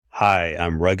Hi,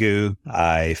 I'm Raghu.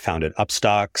 I founded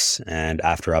Upstox, and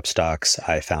after Upstox,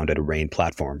 I founded Rain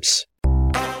Platforms.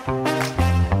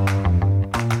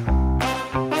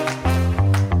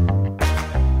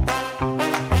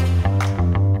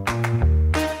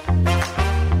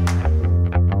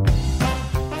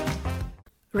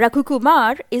 Raghu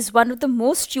Kumar is one of the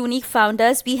most unique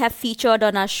founders we have featured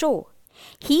on our show.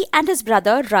 He and his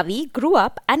brother Ravi grew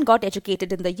up and got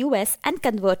educated in the US and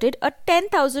converted a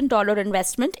 $10,000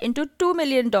 investment into $2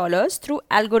 million through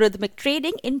algorithmic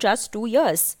trading in just 2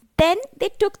 years. Then they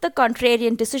took the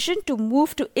contrarian decision to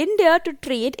move to India to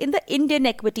trade in the Indian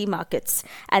equity markets.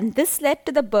 And this led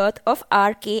to the birth of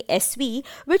RKSV,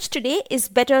 which today is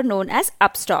better known as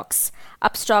Upstox.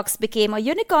 Upstox became a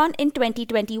unicorn in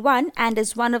 2021 and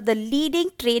is one of the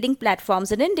leading trading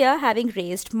platforms in India, having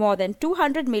raised more than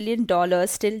 $200 million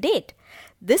till date.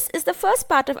 This is the first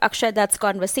part of Akshay Dutt's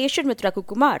conversation with Raghu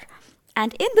Kumar.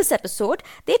 And in this episode,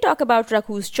 they talk about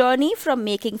Raghu's journey from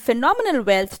making phenomenal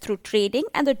wealth through trading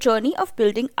and the journey of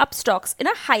building Upstox in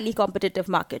a highly competitive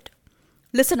market.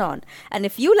 Listen on. And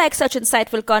if you like such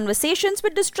insightful conversations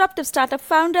with disruptive startup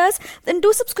founders, then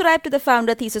do subscribe to the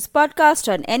Founder Thesis podcast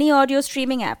on any audio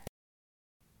streaming app.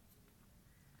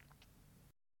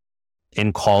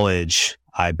 In college,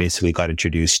 I basically got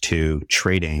introduced to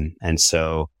trading. And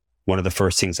so one of the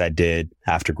first things I did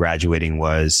after graduating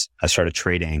was I started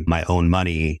trading my own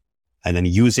money. And then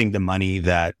using the money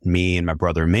that me and my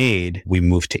brother made, we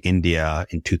moved to India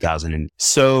in 2000.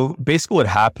 So basically what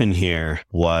happened here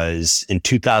was in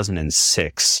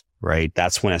 2006, right?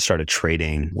 That's when I started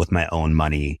trading with my own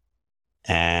money.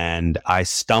 And I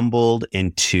stumbled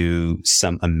into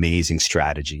some amazing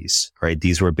strategies, right?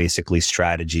 These were basically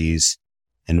strategies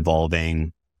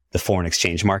involving the foreign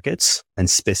exchange markets. And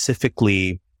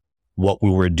specifically, what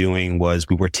we were doing was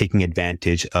we were taking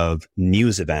advantage of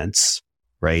news events,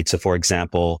 right? So for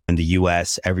example, in the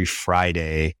US, every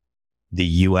Friday, the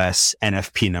US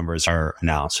NFP numbers are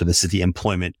announced. So this is the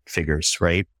employment figures,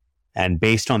 right? And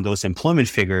based on those employment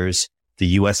figures, the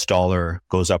US dollar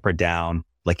goes up or down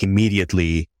like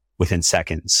immediately within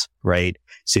seconds, right?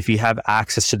 So if you have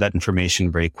access to that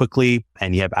information very quickly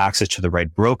and you have access to the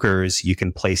right brokers, you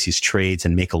can place these trades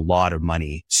and make a lot of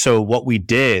money. So what we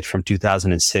did from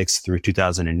 2006 through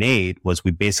 2008 was we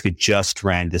basically just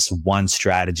ran this one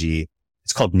strategy.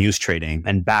 It's called news trading.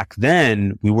 And back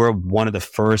then we were one of the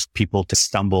first people to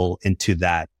stumble into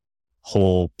that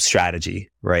whole strategy,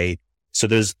 right? So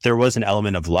there was an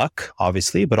element of luck,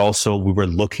 obviously, but also we were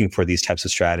looking for these types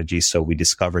of strategies. So we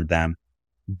discovered them.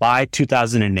 By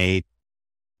 2008,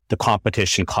 the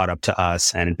competition caught up to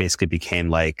us and it basically became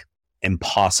like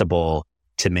impossible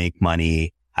to make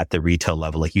money at the retail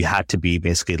level. Like you had to be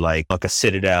basically like a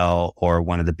Citadel or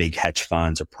one of the big hedge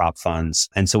funds or prop funds.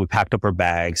 And so we packed up our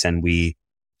bags and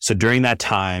so during that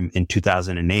time in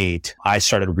 2008, I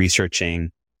started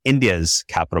researching India's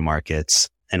capital markets.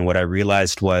 And what I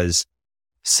realized was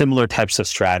similar types of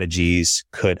strategies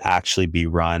could actually be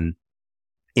run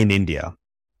in India,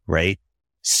 right?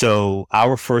 So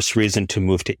our first reason to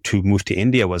move to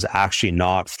India was actually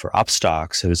not for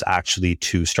Upstox. It was actually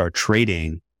to start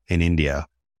trading in India.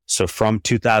 So from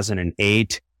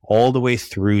 2008 all the way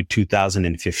through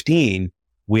 2015,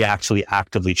 we actually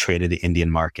actively traded the Indian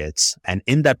markets. And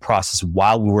in that process,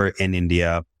 while we were in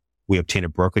India, we obtained a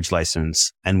brokerage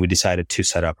license and we decided to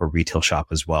set up a retail shop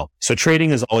as well. So trading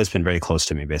has always been very close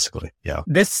to me, basically. Yeah.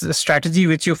 This strategy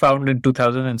which you found in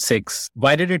 2006,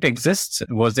 why did it exist?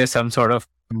 Was there some sort of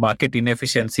market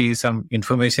inefficiency, some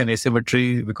information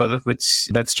asymmetry because of which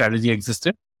that strategy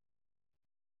existed?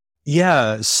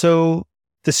 Yeah. So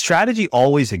the strategy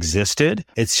always existed.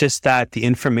 It's just that the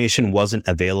information wasn't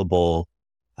available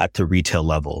at the retail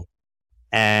level.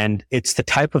 And it's the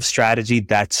type of strategy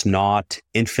that's not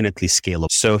infinitely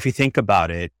scalable. So if you think about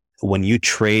it, when you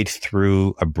trade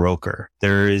through a broker,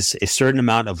 there is a certain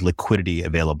amount of liquidity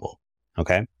available.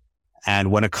 Okay.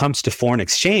 And when it comes to foreign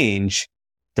exchange,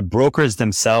 the brokers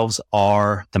themselves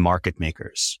are the market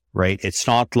makers, right? It's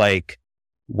not like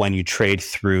when you trade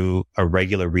through a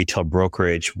regular retail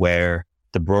brokerage where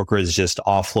the broker is just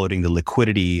offloading the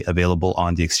liquidity available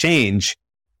on the exchange.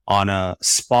 On a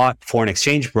spot foreign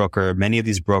exchange broker, many of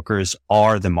these brokers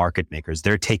are the market makers.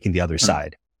 They're taking the other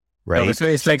side, right? So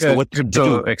it's like a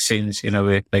crypto exchange in a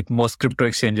way. Like most crypto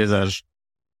exchanges are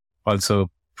also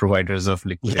providers of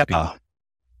liquidity. Yeah,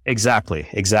 exactly.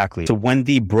 So when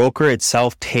the broker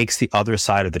itself takes the other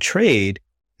side of the trade,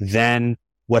 then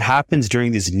what happens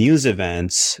during these news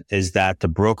events is that the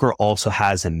broker also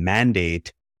has a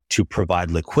mandate to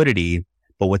provide liquidity.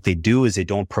 But what they do is they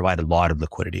don't provide a lot of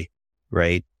liquidity,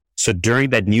 right? So during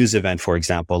that news event, for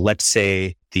example, let's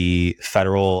say the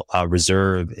Federal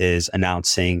Reserve is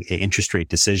announcing an interest rate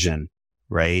decision,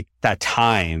 right? That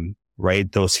time,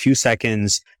 right? Those few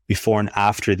seconds before and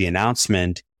after the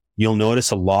announcement, you'll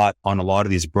notice on a lot of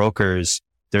these brokers,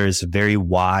 there's very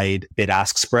wide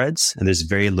bid-ask spreads and there's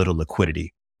very little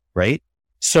liquidity, right?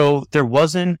 So there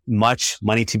wasn't much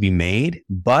money to be made,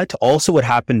 but also what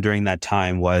happened during that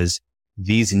time was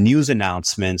these news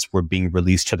announcements were being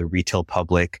released to the retail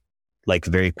public like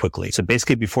very quickly. So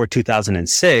basically before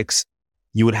 2006,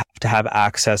 you would have to have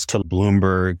access to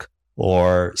Bloomberg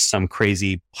or some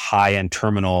crazy high-end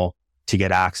terminal to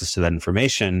get access to that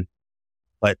information.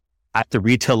 But at the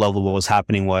retail level, what was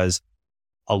happening was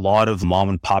a lot of mom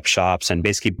and pop shops and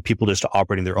basically people just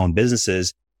operating their own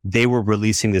businesses, they were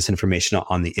releasing this information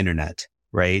on the internet,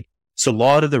 right? So a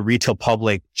lot of the retail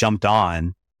public jumped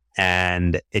on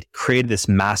and it created this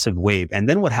massive wave. And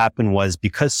then what happened was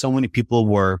because so many people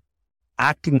were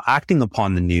acting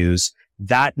upon the news,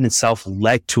 that in itself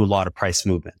led to a lot of price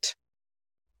movement.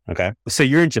 Okay. So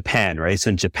you're in Japan, right?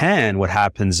 So in Japan, what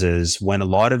happens is when a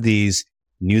lot of these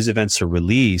news events are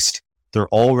released, they're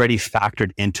already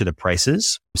factored into the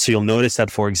prices. So you'll notice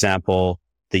that, for example,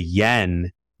 the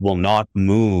yen will not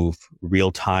move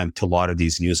real time to a lot of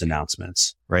these news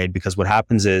announcements, right? Because what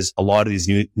happens is a lot of these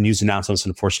news announcements,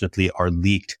 unfortunately, are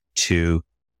leaked to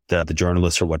the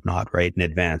journalists or whatnot, right, in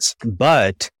advance.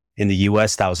 But in the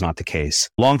US, that was not the case.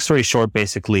 Long story short,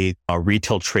 basically, a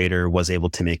retail trader was able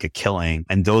to make a killing.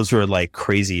 And those were like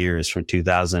crazy years from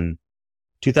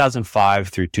 2005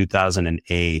 through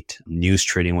 2008. News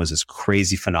trading was this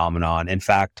crazy phenomenon. In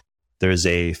fact, there's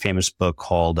a famous book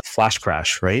called Flash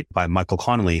Crash, right, by Michael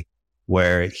Connolly,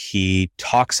 where he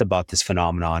talks about this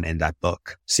phenomenon in that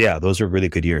book. So yeah, those were really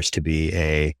good years to be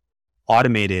a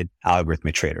automated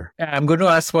algorithmic trader. I'm going to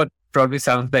ask what probably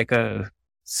sounds like a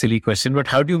silly question, but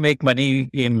how do you make money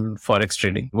in Forex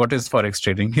trading? What is Forex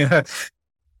trading?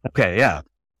 Okay, yeah.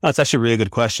 That's actually a really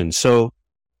good question. So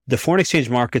the foreign exchange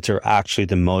markets are actually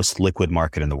the most liquid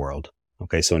market in the world.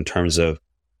 Okay, so in terms of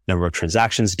number of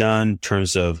transactions done, in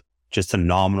terms of just a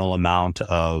nominal amount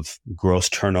of gross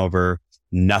turnover,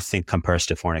 nothing compares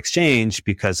to foreign exchange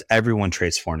because everyone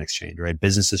trades foreign exchange, right?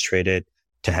 Businesses trade it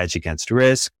to hedge against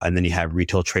risk. And then you have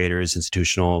retail traders,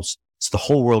 institutionals. So the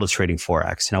whole world is trading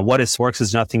Forex. Now, what is Forex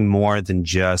is nothing more than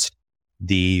just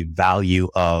the value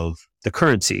of the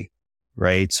currency,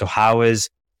 right? So how is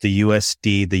the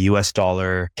USD, the US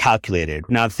dollar calculated?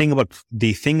 Now,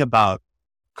 the thing about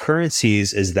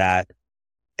currencies is that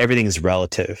everything is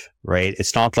relative, right?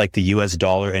 It's not like the US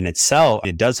dollar in itself.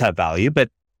 It does have value,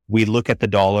 but we look at the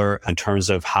dollar in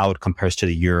terms of how it compares to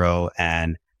the euro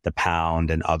and the pound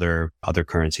and other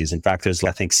currencies. In fact, there's,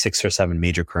 I think, 6 or 7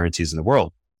 major currencies in the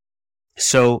world.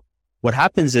 So what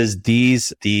happens is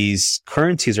these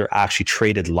currencies are actually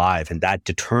traded live, and that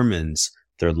determines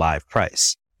their live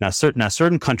price. Now,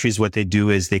 certain countries, what they do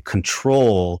is they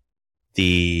control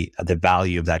the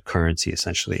value of that currency,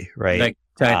 essentially, right? Like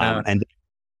China.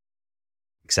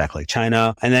 Exactly,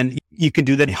 China. And then you can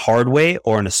do that in a hard way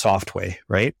or in a soft way,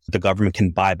 right? The government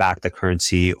can buy back the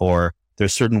currency, or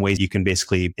there's certain ways you can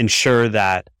basically ensure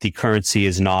that the currency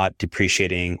is not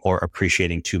depreciating or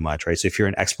appreciating too much, right? So if you're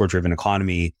an export-driven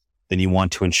economy, then you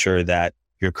want to ensure that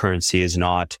your currency is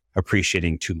not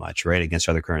appreciating too much, right, against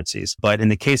other currencies. But in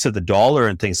the case of the dollar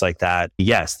and things like that,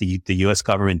 yes, the US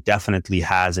government definitely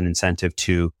has an incentive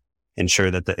to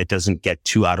ensure that it doesn't get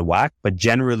too out of whack, but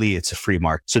generally it's a free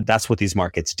market. So that's what these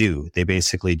markets do. They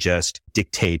basically just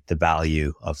dictate the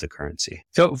value of the currency.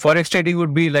 So Forex trading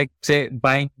would be like, say,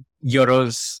 buying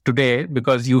euros today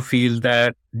because you feel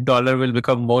that dollar will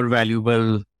become more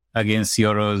valuable against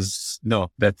euros. No,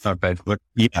 that's not right. But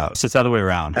yeah, so it's the other way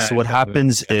around. So what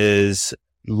happens is,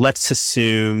 let's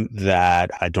assume that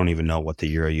I don't even know what the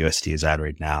Euro USD is at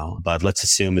right now, but let's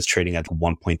assume it's trading at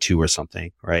 1.2 or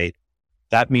something, right?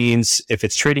 That means if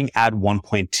it's trading at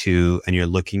 1.2 and you're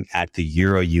looking at the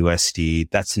Euro USD,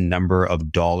 that's the number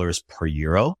of dollars per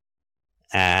euro.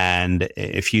 And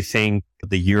if you think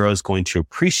the euro is going to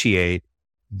appreciate,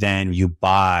 then you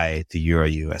buy the Euro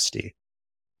USD.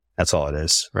 That's all it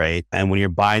is, right? And when you're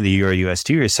buying the Euro USD,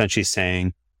 you're essentially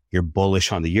saying you're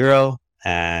bullish on the euro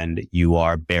and you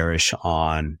are bearish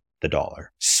on the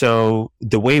dollar. So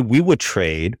the way we would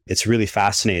trade, it's really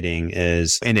fascinating,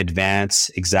 is in advance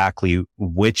exactly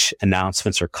which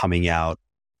announcements are coming out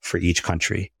for each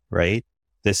country, right?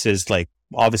 This is like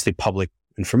obviously public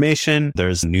information.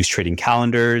 There's news trading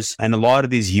calendars, and a lot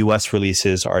of these US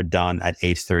releases are done at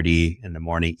 8:30 in the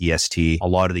morning EST. A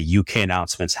lot of the UK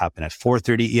announcements happen at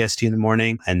 4:30 EST in the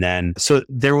morning. And then, so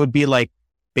there would be like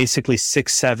basically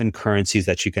 6, 7 currencies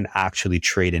that you can actually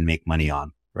trade and make money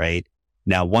on. right?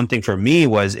 Now, one thing for me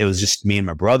was it was just me and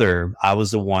my brother. I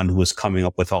was the one who was coming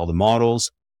up with all the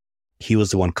models. He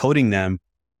was the one coding them.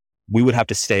 We would have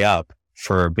to stay up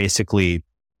for basically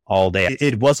all day.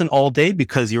 It wasn't all day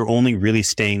because you're only really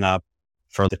staying up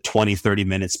for the 20, 30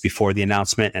 minutes before the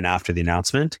announcement and after the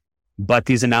announcement. But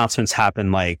these announcements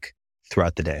happen like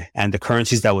throughout the day. And the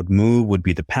currencies that would move would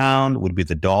be the pound, would be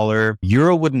the dollar.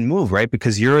 Euro wouldn't move, right?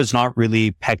 Because euro is not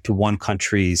really pegged to one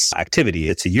country's activity.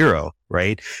 It's a euro,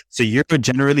 right? So euro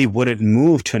generally wouldn't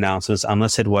move to announcements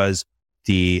unless it was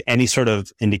any sort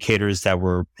of indicators that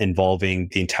were involving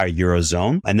the entire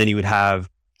Eurozone. And then you would have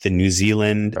the New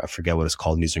Zealand, I forget what it's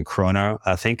called, New Zealand krona,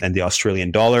 I think, and the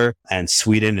Australian dollar, and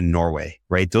Sweden and Norway,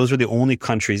 right? Those are the only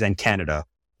countries, and Canada.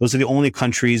 Those are the only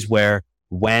countries where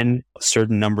when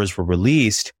certain numbers were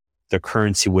released, the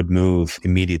currency would move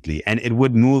immediately, and it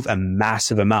would move a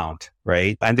massive amount,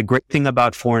 right? And the great thing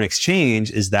about foreign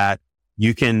exchange is that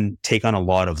you can take on a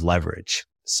lot of leverage.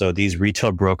 So these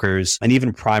retail brokers and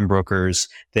even prime brokers,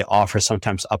 they offer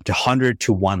sometimes up to 100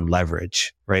 to 1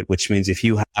 leverage, right? Which means if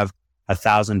you have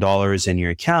 $1,000 in your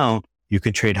account, you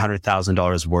can trade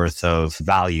 $100,000 worth of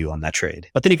value on that trade.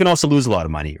 But then you can also lose a lot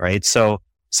of money, right? So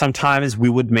sometimes we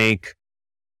would make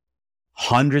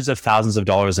hundreds of thousands of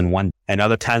dollars in one, and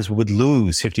other times we would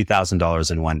lose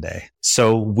 $50,000 in one day.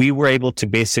 So we were able to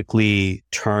basically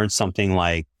turn something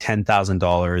like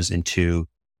 $10,000 into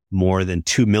more than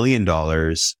 $2 million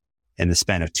in the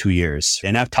span of 2 years.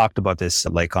 And I've talked about this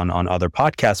like on other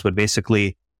podcasts, but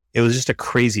basically it was just a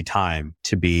crazy time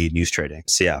to be news trading.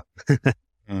 So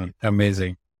yeah.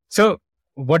 Amazing. So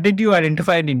what did you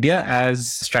identify in India as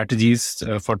strategies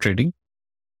for trading?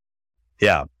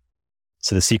 Yeah.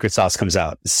 So the secret sauce comes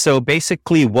out. So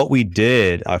basically what we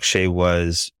did, Akshay,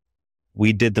 was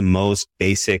we did the most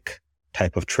basic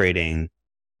type of trading,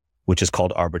 which is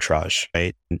called arbitrage,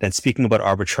 right? And speaking about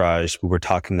arbitrage, we were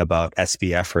talking about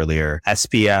SBF earlier.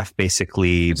 SBF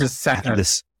basically this,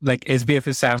 like SBF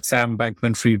is Sam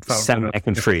Bankman-Fried founder. Sam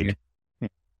Bankman-Fried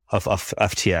of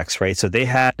FTX, right? So they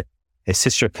had a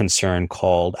sister concern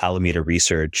called Alameda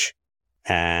Research,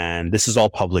 and this is all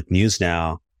public news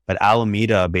now. But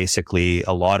Alameda, basically,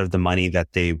 a lot of the money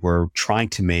that they were trying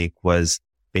to make was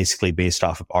basically based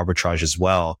off of arbitrage as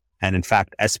well. And in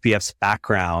fact, SBF's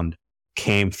background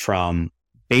came from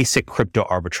basic crypto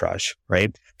arbitrage,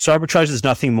 right? So arbitrage is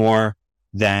nothing more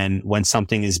than when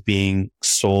something is being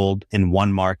sold in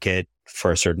one market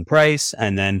for a certain price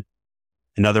and then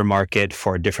another market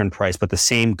for a different price, but the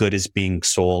same good is being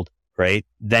sold, right?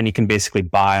 Then you can basically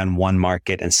buy on one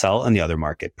market and sell on the other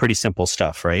market. Pretty simple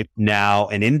stuff, right? Now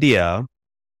in India,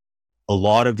 a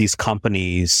lot of these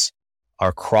companies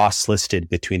are cross-listed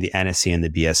between the NSE and the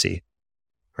BSE,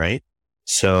 right?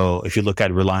 So if you look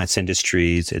at Reliance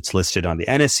Industries, it's listed on the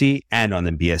NSE and on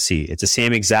the BSE. It's the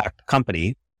same exact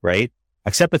company, right?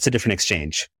 Except it's a different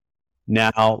exchange.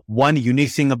 Now, one unique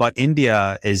thing about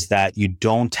India is that you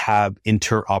don't have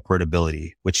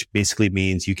interoperability, which basically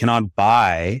means you cannot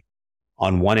buy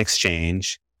on one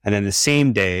exchange and then the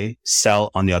same day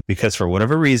sell on the other, because for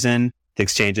whatever reason, the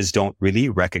exchanges don't really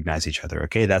recognize each other.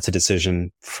 Okay. That's a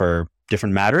decision for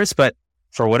different matters, but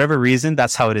for whatever reason,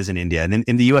 that's how it is in India. And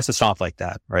in the US, it's not like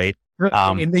that, right?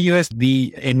 In the US,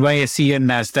 the NYSE and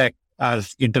NASDAQ are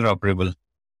interoperable.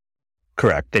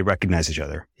 Correct. They recognize each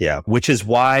other. Yeah. Which is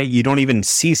why you don't even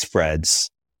see spreads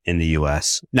in the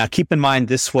US. Now, keep in mind,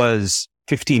 this was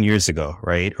 15 years ago,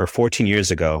 right? Or 14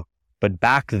 years ago. But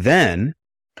back then,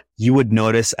 you would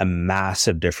notice a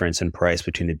massive difference in price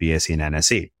between the BSE and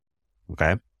NSE.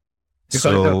 Okay. Because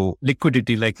of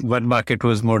liquidity, like one market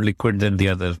was more liquid than the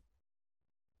other.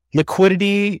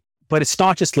 Liquidity, but it's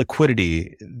not just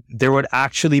liquidity. There would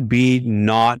actually be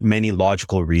not many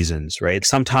logical reasons, right?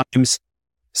 Sometimes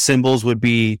symbols would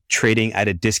be trading at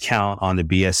a discount on the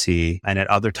BSE, and at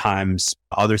other times,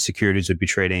 other securities would be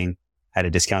trading at a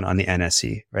discount on the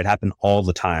NSE, right? It happened all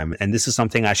the time. And this is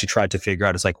something I actually tried to figure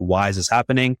out. It's like, why is this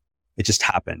happening? It just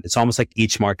happened. It's almost like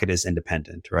each market is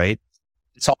independent, right?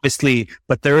 It's obviously,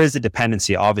 but there is a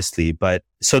dependency, obviously. But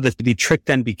so the trick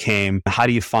then became, how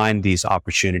do you find these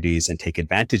opportunities and take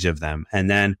advantage of them? And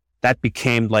then that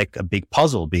became like a big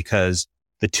puzzle because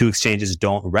the two exchanges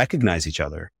don't recognize each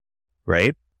other,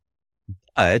 right?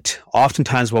 But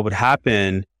oftentimes what would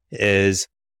happen is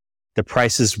the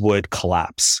prices would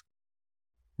collapse,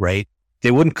 right?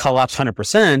 They wouldn't collapse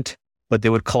 100%, but they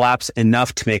would collapse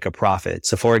enough to make a profit.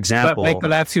 So for example, by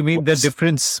collapse, you mean the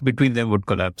difference between them would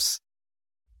collapse?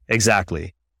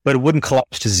 Exactly. But it wouldn't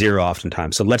collapse to zero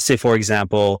oftentimes. So let's say, for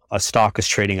example, a stock is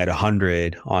trading at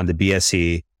 100 on the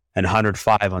BSE and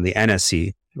 105 on the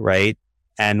NSE, right?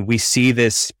 And we see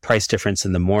this price difference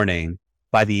in the morning.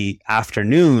 by the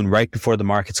afternoon, right before the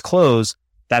markets close,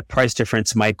 that price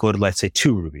difference might go to, let's say,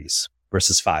 2 rupees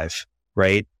versus 5,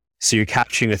 right? So you're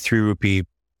capturing a 3 rupee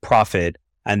profit,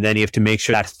 and then you have to make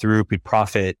sure that 3 rupee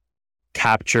profit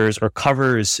captures or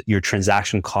covers your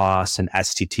transaction costs and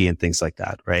STT and things like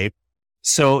that, right?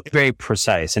 So very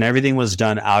precise, and everything was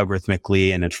done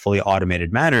algorithmically in a fully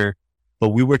automated manner, but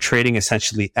we were trading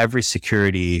essentially every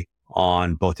security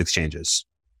on both exchanges,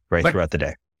 right, But throughout the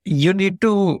day. you need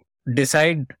to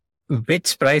decide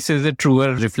which price is a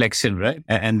truer reflection, right?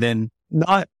 And then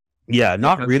Not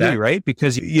really, that. right?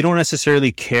 Because you don't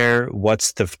necessarily care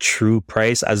what's the true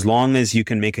price as long as you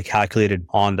can make a calculated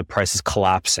on the prices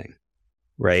collapsing,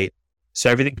 right? So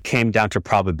everything came down to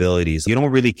probabilities. You don't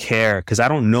really care because I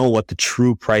don't know what the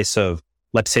true price of,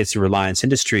 let's say it's Reliance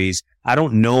Industries. I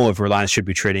don't know if Reliance should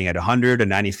be trading at 100 or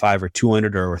 95 or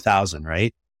 200 or 1,000,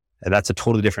 right? And that's a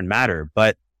totally different matter.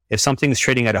 But if something is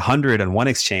trading at 100 on one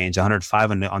exchange,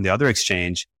 105 on the other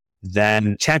exchange,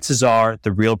 then chances are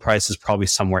the real price is probably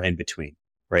somewhere in between,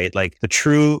 right? Like the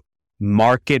true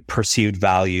market perceived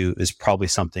value is probably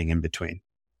something in between,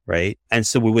 right? And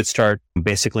so we would start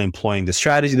basically employing the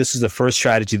strategy. This is the first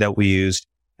strategy that we used.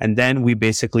 And then we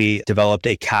basically developed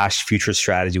a cash future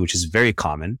strategy, which is very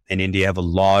common. In India, you have a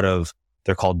lot of,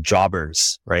 they're called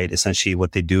jobbers, right? Essentially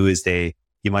what they do is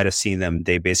you might have seen them.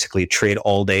 They basically trade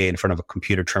all day in front of a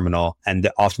computer terminal, and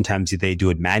oftentimes they do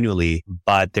it manually,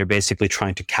 but they're basically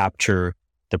trying to capture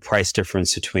the price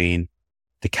difference between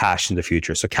the cash and the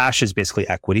future. So cash is basically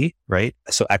equity, right?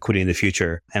 So equity in the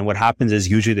future. And what happens is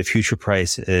usually the future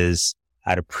price is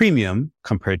at a premium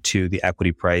compared to the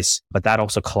equity price, but that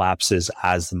also collapses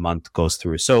as the month goes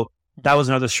through. So that was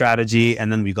another strategy.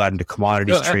 And then we got into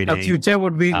commodities trading. A future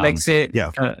would be like, say,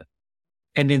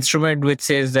 an instrument which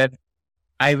says that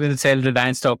I will sell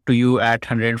Reliance stock to you at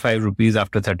 105 rupees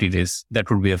after 30 days. That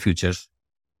would be a future.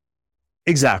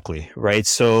 Exactly, right?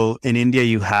 So in India,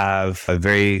 you have a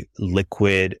very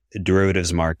liquid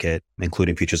derivatives market,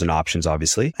 including futures and options,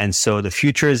 obviously. And so the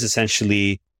future is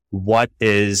essentially what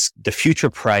is the future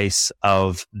price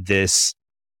of this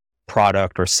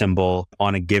product or symbol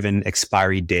on a given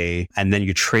expiry day. And then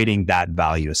you're trading that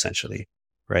value essentially,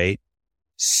 right?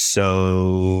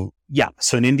 So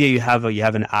so in India, you have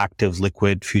an active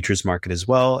liquid futures market as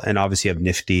well. And obviously you have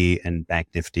Nifty and Bank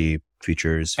Nifty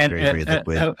futures, and very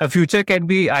liquid. A future can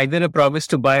be either a promise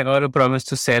to buy or a promise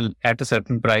to sell at a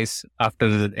certain price after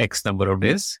the X number of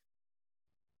days.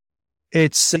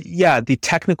 It's, the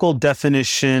technical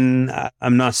definition,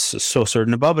 I'm not so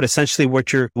certain about, but essentially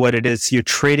what it is, you're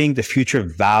trading the future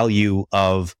value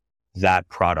of that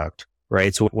product,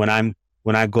 right? So when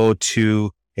I go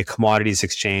to a commodities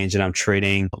exchange and I'm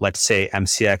trading, let's say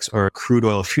MCX or crude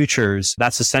oil futures,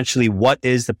 that's essentially what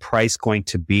is the price going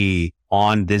to be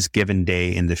on this given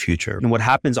day in the future. And what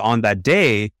happens on that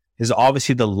day is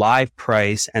obviously the live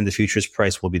price and the futures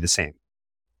price will be the same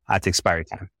at the expiry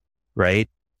time, right?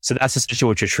 So that's essentially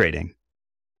what you're trading.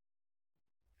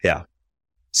 Yeah.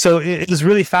 So it was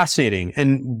really fascinating.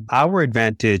 And our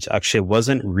advantage actually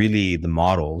wasn't really the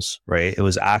models, right? It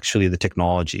was actually the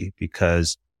technology,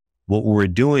 because what we were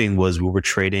doing was we were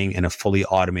trading in a fully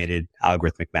automated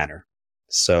algorithmic manner.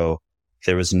 So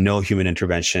there was no human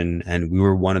intervention. And we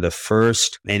were one of the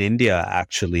first in India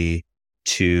actually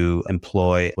to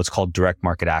employ what's called direct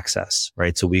market access,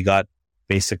 right? So we got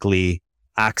basically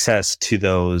access to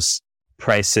those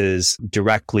prices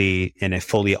directly in a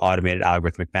fully automated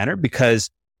algorithmic manner because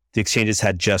the exchanges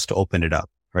had just opened it up,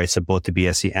 right? So both the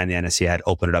BSE and the NSE had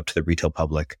opened it up to the retail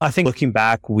public. I think looking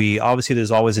back, obviously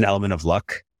there's always an element of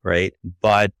luck, right?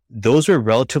 But those were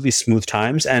relatively smooth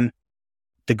times. And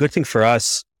the good thing for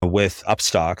us with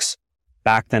Upstox,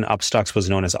 back then Upstox was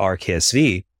known as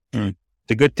RKSV.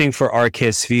 The good thing for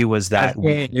RKSV was that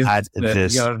we had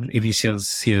this. Your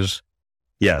initials here.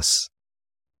 Yes.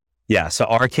 Yeah. So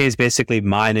RK is basically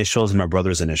my initials and my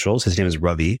brother's initials. His name is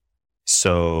Ravi.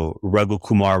 So Raghu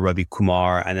Kumar, Ravi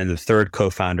Kumar. And then the third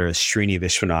co-founder is Srini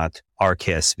Vishwanath,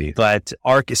 RKSV. But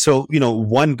so,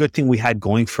 one good thing we had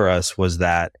going for us was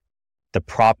that the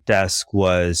prop desk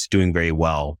was doing very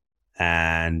well.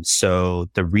 And so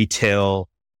the retail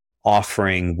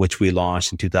offering, which we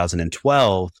launched in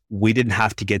 2012, we didn't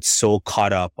have to get so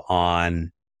caught up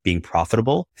on being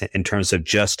profitable in terms of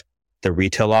just the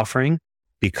retail offering,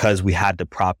 because we had the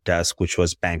prop desk, which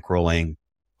was bankrolling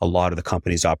a lot of the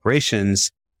company's operations.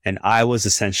 And I was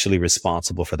essentially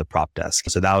responsible for the prop desk.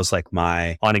 So that was like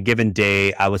on a given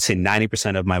day, I would say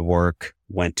 90% of my work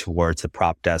went towards the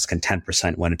prop desk and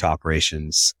 10% went into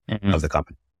operations of the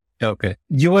company. Okay.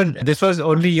 This was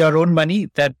only your own money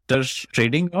that does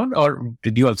trading on, or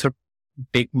did you also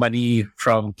take money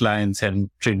from clients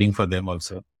and trading for them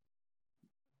also?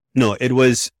 No, it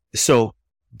was, so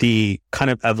the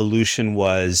kind of evolution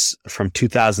was from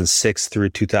 2006 through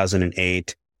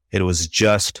 2008. It was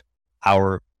just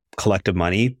our collective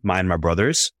money, mine and my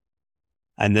brother's.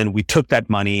 And then we took that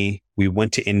money, we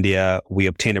went to India, we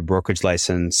obtained a brokerage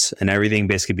license, and everything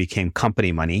basically became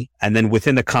company money. And then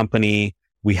within the company,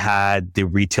 we had the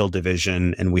retail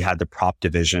division and we had the prop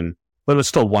division, but it was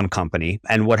still one company.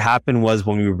 And what happened was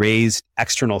when we raised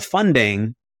external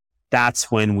funding,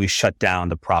 that's when we shut down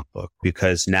the prop book,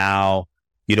 because now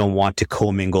you don't want to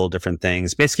commingle different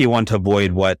things. Basically, you want to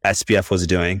avoid what SPF was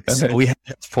doing. Okay. So we had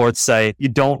foresight. You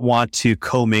don't want to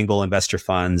commingle investor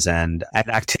funds and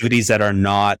activities that are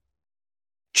not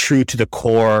true to the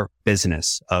core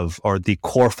business or the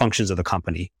core functions of the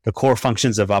company. The core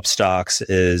functions of Upstox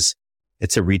is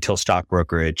it's a retail stock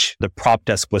brokerage. The prop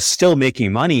desk was still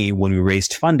making money when we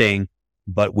raised funding,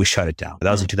 but we shut it down.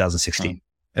 That was in 2016.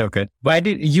 Okay. Why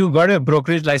did you got a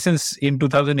brokerage license in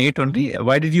 2008 only?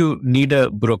 Why did you need a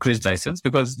brokerage license?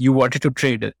 Because you wanted to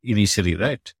trade initially,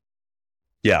 right?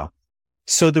 Yeah.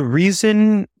 So the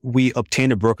reason we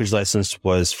obtained a brokerage license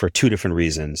was for two different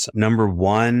reasons. Number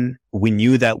one, we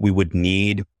knew that we would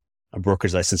need a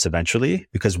brokerage license eventually,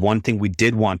 because one thing we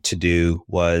did want to do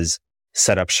was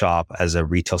set up shop as a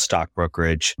retail stock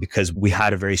brokerage, because we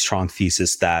had a very strong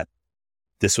thesis that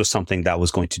this was something that was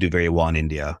going to do very well in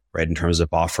India, right? In terms of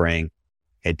offering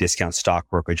a discount stock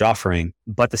brokerage offering.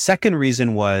 But the second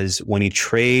reason was when you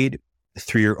trade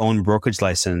through your own brokerage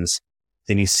license,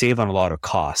 then you save on a lot of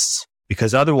costs,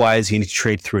 because otherwise you need to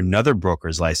trade through another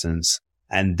broker's license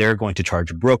and they're going to charge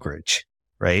a brokerage,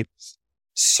 right?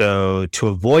 So to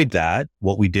avoid that,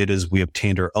 what we did is we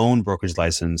obtained our own brokerage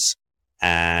license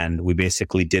and we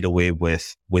basically did away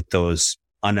with those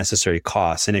unnecessary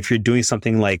costs. And if you're doing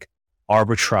something like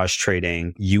arbitrage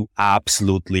trading, you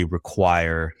absolutely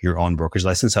require your own brokerage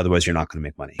license. Otherwise, you're not going to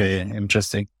make money. Okay,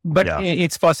 interesting. But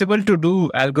it's possible to do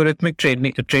algorithmic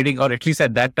trading, or at least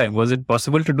at that time, was it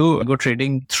possible to do algo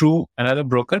trading through another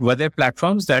broker? Were there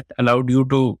platforms that allowed you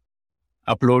to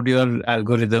upload your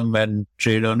algorithm and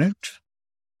trade on it?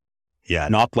 Yeah,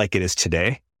 not like it is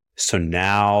today. So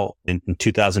now in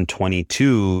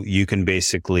 2022, you can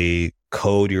basically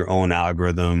code your own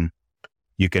algorithm.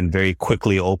 You can very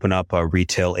quickly open up a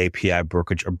retail API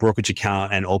brokerage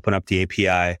account and open up the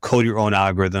API, code your own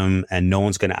algorithm, and no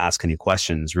one's going to ask any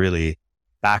questions, really.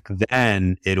 Back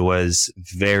then, it was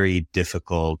very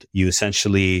difficult. You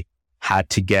essentially had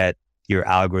to get your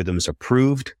algorithms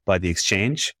approved by the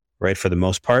exchange, right, for the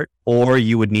most part, or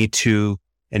you would need to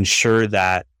ensure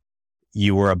that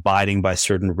you were abiding by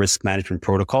certain risk management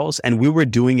protocols. And we were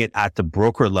doing it at the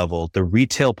broker level. The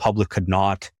retail public could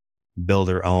not build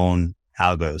their own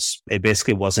algos. It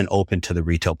basically wasn't open to the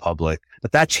retail public,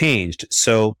 but that changed.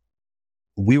 So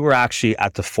we were actually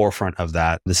at the forefront of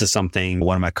that. This is something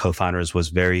one of my co-founders was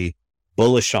very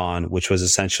bullish on, which was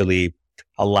essentially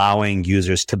allowing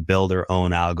users to build their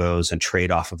own algos and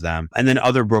trade off of them. And then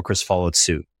other brokers followed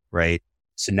suit, right?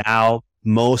 So now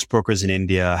most brokers in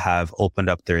India have opened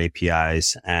up their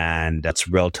APIs and that's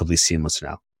relatively seamless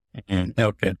now.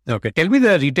 Okay. Tell me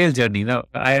the retail journey. Now,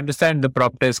 I understand the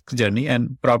prop desk journey,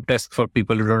 and prop desk, for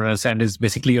people who don't understand, is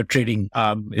basically your trading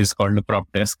arm is called a prop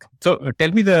desk. So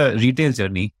tell me the retail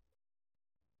journey.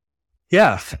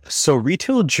 Yeah. So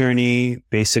retail journey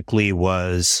basically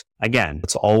was, again,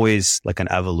 it's always like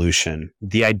an evolution.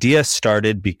 The idea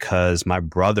started because my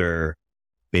brother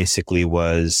basically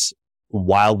was,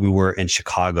 while we were in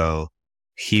Chicago,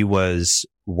 he was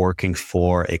working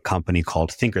for a company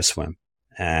called Thinkorswim.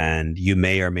 And you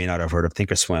may or may not have heard of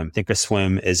Thinkorswim.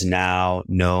 Thinkorswim is now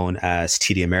known as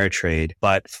TD Ameritrade,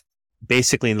 but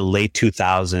basically in the late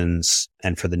 2000s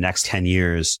and for the next 10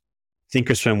 years,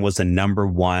 Thinkorswim was the number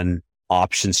one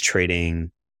options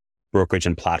trading brokerage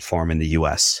and platform in the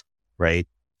US, right?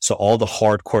 So all the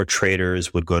hardcore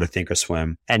traders would go to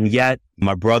Thinkorswim. And yet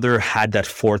my brother had that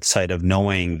foresight of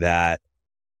knowing that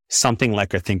something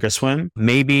like a Thinkorswim,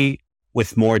 maybe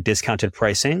with more discounted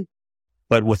pricing,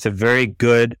 but with a very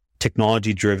good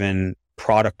technology-driven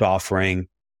product offering,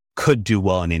 could do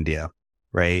well in India,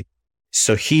 right?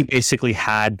 So he basically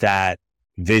had that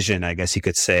vision, I guess you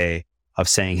could say, of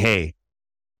saying, hey,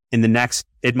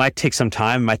 it might take some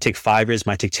time, it might take 5 years, it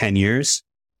might take 10 years,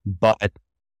 but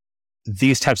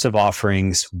these types of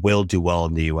offerings will do well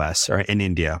in the US or in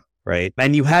India, right?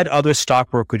 And you had other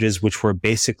stock brokerages which were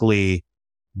basically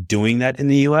doing that in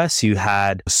the US. You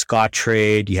had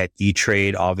Scottrade, you had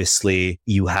E-Trade, obviously.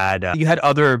 You had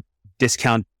other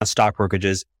discount stock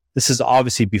brokerages. This is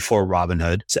obviously before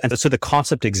Robinhood. So the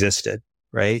concept existed,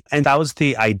 right? And that was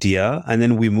the idea. And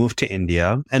then we moved to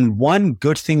India. And one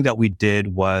good thing that we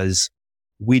did was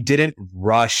we didn't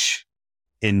rush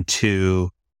into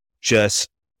just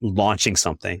launching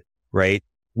something, right?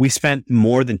 We spent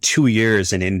more than 2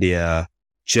 years in India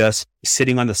just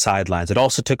sitting on the sidelines. It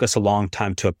also took us a long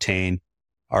time to obtain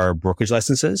our brokerage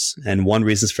licenses. And one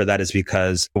reason for that is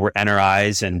because we're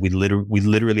NRIs and we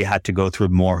literally had to go through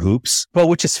more hoops, but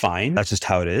which is fine. That's just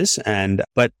how it is.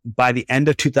 But by the end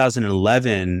of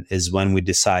 2011 is when we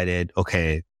decided,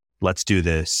 okay, let's do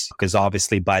this. Because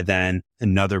obviously by then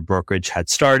another brokerage had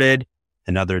started,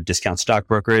 another discount stock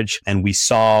brokerage, and we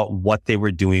saw what they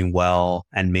were doing well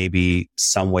and maybe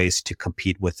some ways to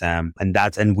compete with them.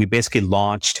 And we basically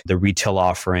launched the retail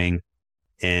offering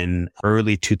in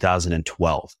early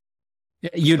 2012.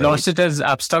 You launched it as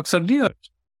Upstox only, or?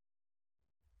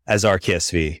 As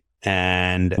RKSV.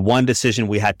 And one decision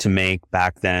we had to make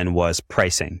back then was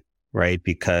pricing, right?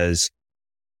 Because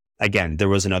again, there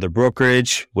was another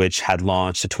brokerage which had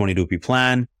launched a 20 rupee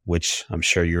plan, which I'm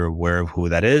sure you're aware of who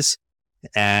that is.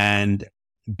 And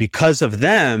because of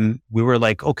them, we were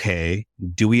like, okay,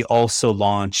 do we also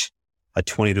launch a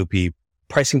 20 rupee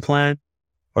pricing plan?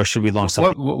 Or should we launch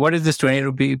something? What is this 20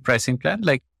 rupee pricing plan?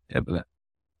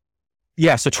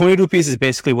 Yeah. So 20 rupees is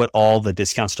basically what all the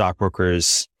discount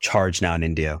stockbrokers charge now in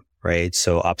India, right?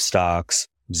 So Upstox,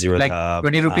 Zerodha.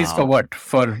 20 rupees for what?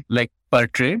 For per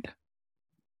trade?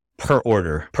 Per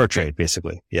order, per trade,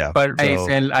 basically. Yeah. I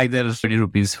sell either 20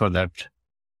 rupees for that.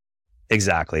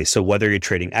 Exactly. So whether you're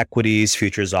trading equities,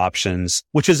 futures, options,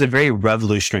 which is a very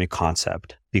revolutionary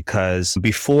concept, because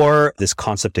before this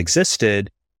concept existed,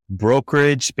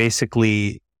 brokerage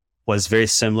basically was very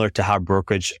similar to how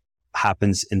brokerage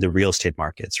happens in the real estate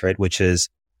markets, right? Which is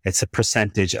it's a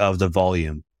percentage of the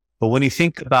volume. But when you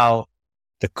think about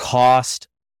the cost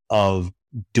of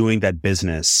doing that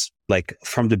business, like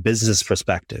from the business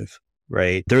perspective,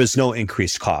 right? There is no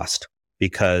increased cost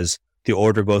because the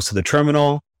order goes to the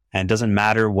terminal and it doesn't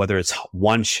matter whether it's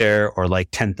one share or like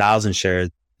 10,000 shares,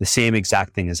 the same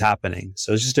exact thing is happening.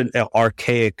 So it's just an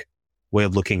archaic way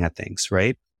of looking at things,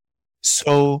 right?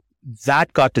 So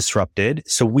that got disrupted.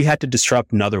 So we had to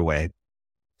disrupt another way.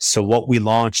 So what we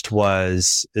launched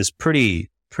is pretty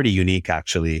unique,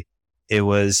 actually. It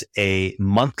was a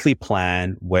monthly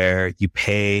plan where you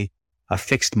pay a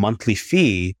fixed monthly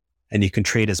fee and you can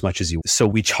trade as much as you want. So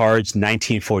we charged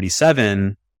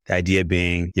 1947, the idea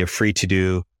being you're free to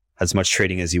do as much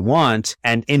trading as you want.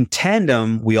 And in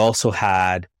tandem, we also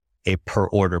had a per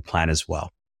order plan as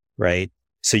well, right?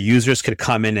 So users could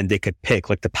come in and they could pick,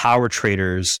 like the power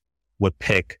traders would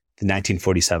pick the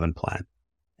 1947 plan.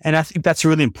 And I think that's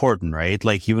really important, right?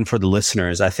 Like even for the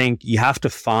listeners, I think you have to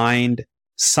find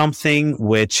something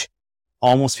which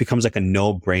almost becomes like a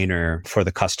no-brainer for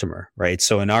the customer, right?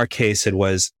 So in our case, it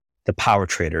was the power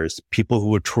traders, people who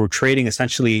were trading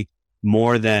essentially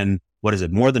more than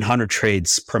 100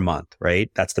 trades per month,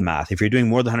 right? That's the math. If you're doing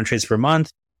more than 100 trades per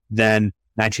month, then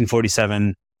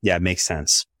 1947, yeah, it makes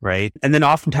sense, right? And then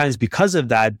oftentimes because of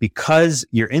that, because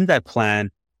you're in that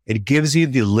plan, it gives you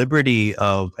the liberty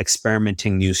of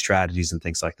experimenting new strategies and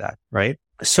things like that, right?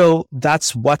 So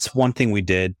that's what's one thing we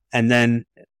did. And then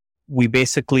we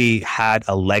basically had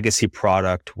a legacy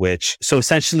product, so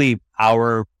essentially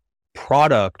our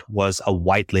product was a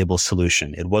white label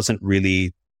solution. It wasn't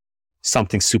really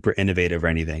something super innovative or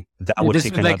anything. That would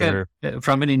take another...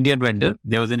 from an Indian vendor.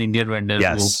 There was an Indian vendor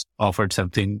who offered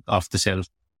something off the shelf.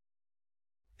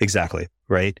 Exactly.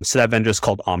 Right. So that vendor is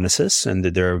called Omnisys, and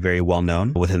they're very well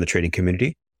known within the trading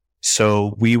community.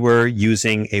 So we were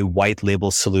using a white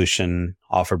label solution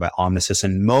offered by Omnisys,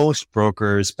 and most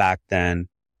brokers back then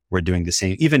were doing the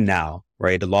same. Even now,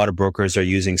 right? A lot of brokers are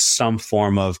using some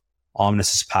form of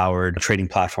Omnisys powered trading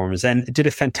platforms, and it did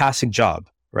a fantastic job,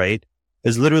 right? It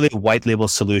was literally a white label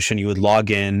solution. You would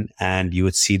log in and you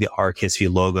would see the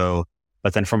RKSV logo,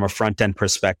 but then from a front end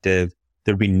perspective,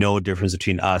 there'd be no difference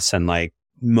between us and like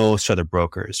most other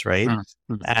brokers, right?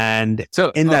 Mm-hmm. And so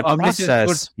in that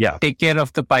process, take care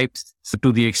of the pipes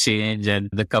to the exchange and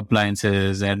the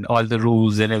compliances and all the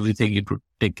rules and everything. It would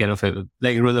take care of it.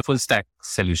 Like it was a full stack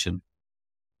solution.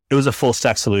 It was a full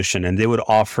stack solution, and they would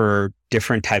offer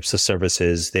different types of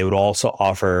services. They would also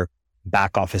offer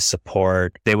back office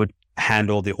support. They would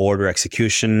handle the order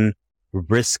execution,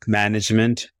 risk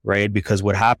management, right? Because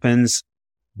what happens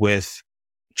with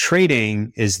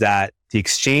trading is that the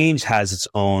exchange has its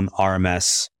own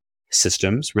RMS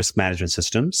systems, risk management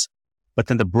systems, but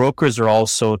then the brokers are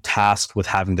also tasked with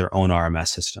having their own RMS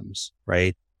systems,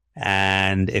 right?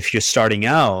 And if you're starting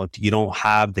out, you don't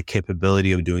have the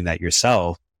capability of doing that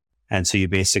yourself. And so you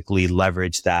basically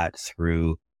leverage that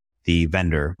through the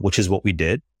vendor, which is what we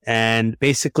did. And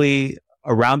basically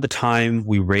around the time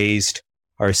we raised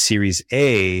our Series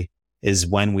A, is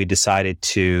when we decided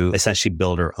to essentially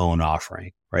build our own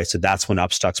offering, right? So that's when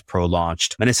Upstox Pro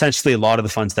launched. And essentially a lot of the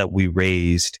funds that we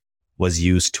raised was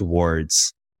used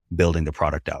towards building the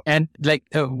product out. And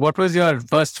what was your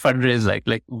first fundraise like?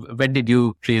 Like, when did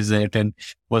you raise it? And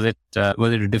was it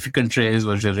a difficult raise?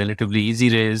 Was it a relatively easy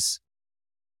raise?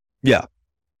 Yeah.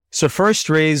 So first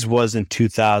raise was in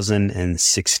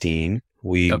 2016.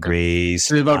 We raised...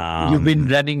 So you've been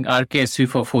running RKSV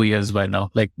for 4 years by now,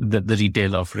 like the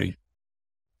retail offering.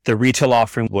 The retail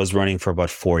offering was running for about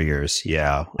 4 years.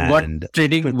 Yeah. What And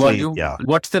trading volume? Yeah.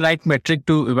 What's the right metric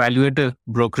to evaluate a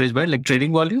brokerage by? Like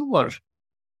trading volume or?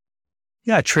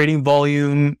 Yeah, trading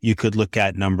volume. You could look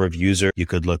at number of users. You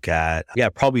could look at,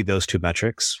 probably those two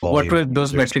metrics. What were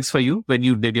those metrics for you when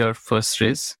you did your first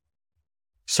raise?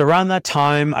 So around that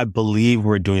time, I believe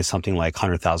we're doing something like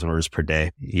 100,000 orders per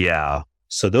day. Yeah.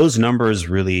 So those numbers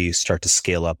really start to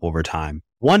scale up over time.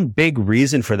 One big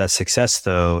reason for that success,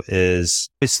 though, is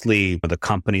obviously the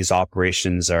company's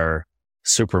operations are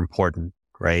super important,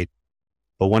 right?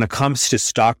 But when it comes to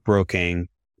stockbroking,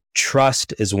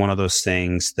 trust is one of those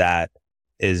things that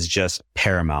is just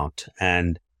paramount,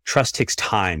 and trust takes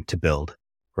time to build,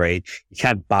 right? You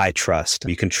can't buy trust.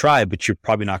 You can try, but you're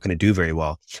probably not going to do very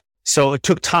well. So it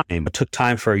took time. It took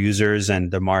time for our users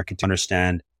and the market to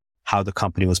understand how the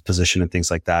company was positioned and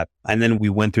things like that. And then we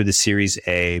went through the Series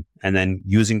A, and then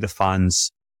using the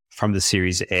funds from the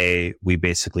Series A, we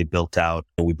basically built out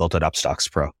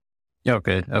Upstox Pro.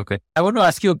 Okay. I want to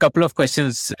ask you a couple of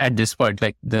questions at this point,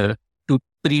 like the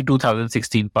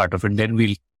pre-2016 part of it, then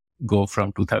we'll go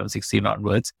from 2016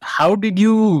 onwards.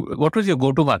 What was your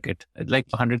go-to market? Like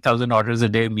 100,000 orders a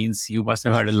day means you must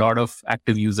have had a lot of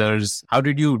active users. How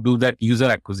did you do that user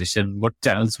acquisition? What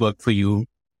channels worked for you?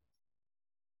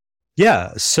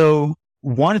 Yeah. So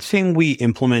one thing we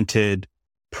implemented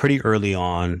pretty early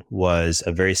on was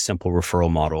a very simple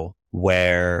referral model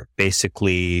where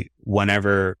basically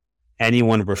whenever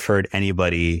anyone referred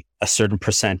anybody, a certain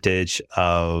percentage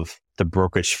of the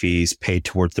brokerage fees paid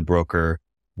towards the broker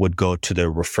would go to the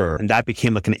refer. And that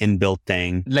became like an inbuilt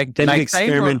thing. Like then we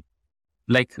experiment.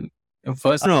 Like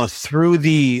first? No,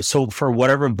 so for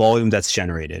whatever volume that's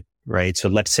generated, right? So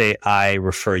let's say I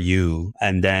refer you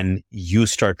and then you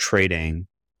start trading.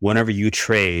 Whenever you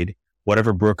trade,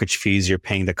 whatever brokerage fees you're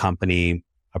paying the company,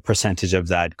 a percentage of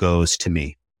that goes to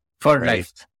me. For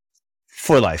life.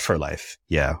 For life.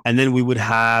 Yeah. And then we would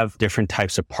have different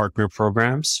types of partner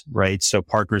programs, right? So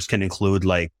partners can include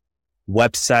like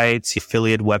websites,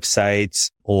 affiliate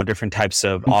websites, or different types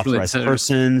of authorized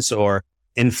persons or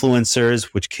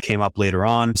influencers, which came up later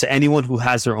on. So anyone who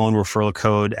has their own referral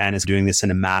code and is doing this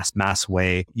in a mass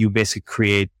way, you basically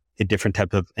create a different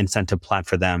type of incentive plan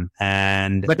for them.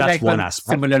 And but that's like one aspect.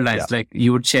 Similar lines, like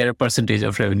you would share a percentage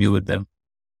of revenue with them.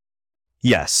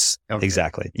 Yes,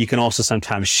 exactly. You can also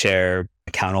sometimes share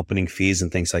account opening fees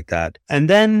and things like that. And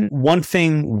then one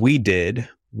thing we did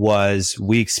was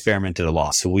we experimented a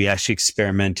lot. So we actually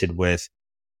experimented with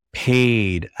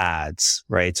paid ads,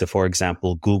 right? So for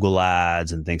example, Google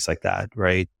ads and things like that,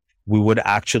 right? We would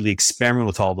actually experiment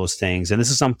with all those things. And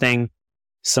this is something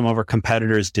some of our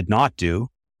competitors did not do.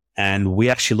 And we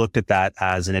actually looked at that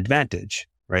as an advantage,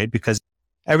 right? Because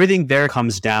everything there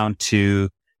comes down to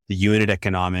the unit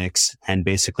economics and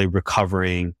basically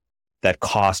recovering that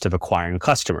cost of acquiring a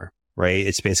customer, right?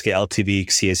 It's basically LTV,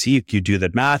 CAC. You do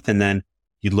that math and then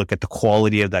you look at the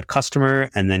quality of that customer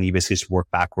and then you basically just work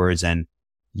backwards and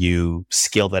you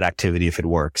scale that activity if it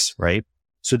works, right?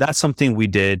 So that's something we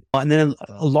did. And then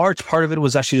a large part of it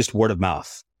was actually just word of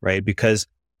mouth, right? Because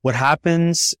what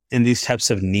happens in these types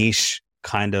of niche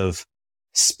kind of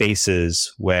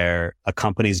spaces where a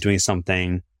company is doing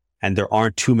something and there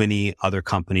aren't too many other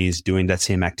companies doing that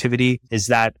same activity is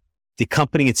that the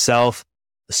company itself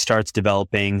starts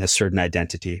developing a certain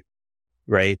identity,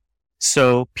 right?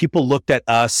 So people looked at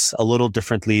us a little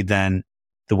differently than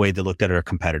the way they looked at our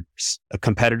competitors. Our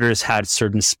competitors had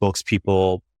certain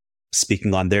spokespeople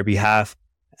speaking on their behalf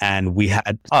and we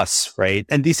had us, right?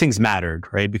 And these things mattered,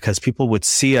 right? Because people would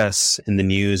see us in the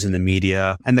news, in the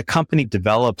media, and the company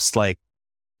develops like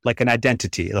an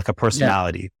identity, like a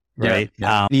personality. Yeah. Right.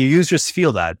 Yeah. Your users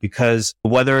feel that because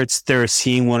whether it's they're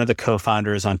seeing one of the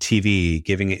co-founders on TV,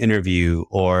 giving an interview,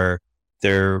 or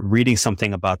they're reading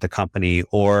something about the company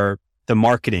or the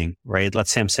marketing, right?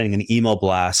 Let's say I'm sending an email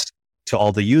blast to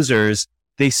all the users.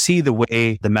 They see the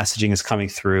way the messaging is coming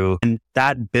through and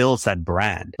that builds that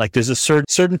brand. Like there's a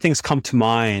certain things come to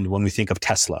mind when we think of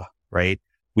Tesla, right?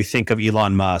 We think of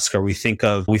Elon Musk or we think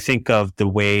of the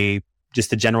way just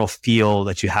the general feel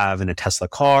that you have in a Tesla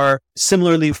car.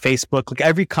 Similarly, Facebook, like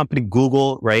every company,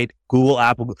 Google, right? Google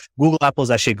Apple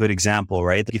is actually a good example,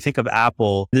 right? You think of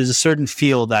Apple, there's a certain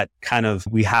feel that kind of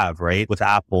we have, right? With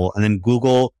Apple. And then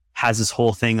Google has this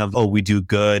whole thing of, oh, we do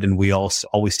good and we also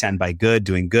always stand by good,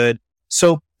 doing good.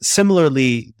 So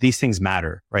similarly, these things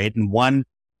matter, right? And one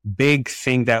big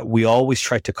thing that we always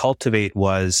tried to cultivate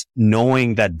was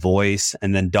knowing that voice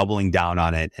and then doubling down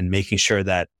on it and making sure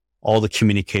that all the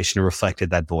communication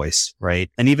reflected that voice, right?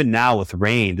 And even now with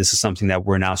Rain, this is something that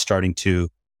we're now starting to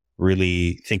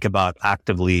really think about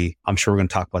actively. I'm sure we're going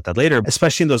to talk about that later,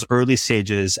 especially in those early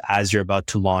stages as you're about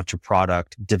to launch a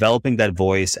product, developing that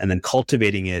voice and then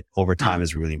cultivating it over time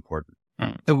is really important.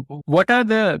 What are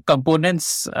the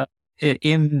components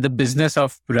in the business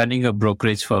of running a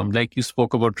brokerage firm? Like you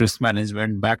spoke about risk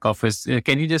management, back office.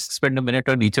 Can you just spend a minute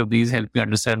on each of these, help me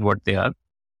understand what they are?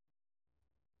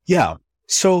 Yeah.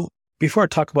 So before I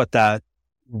talk about that,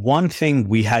 one thing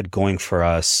we had going for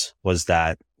us was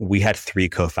that we had 3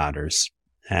 co-founders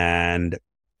and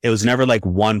it was never like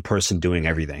one person doing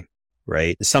everything,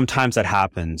 right? Sometimes that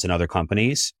happens in other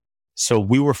companies. So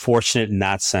we were fortunate in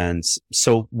that sense.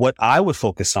 So what I would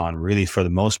focus on really for the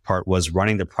most part was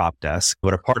running the prop desk.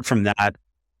 But apart from that,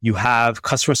 you have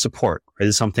customer support. Right?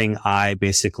 This is something I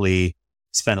basically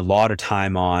spent a lot of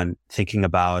time on thinking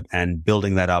about and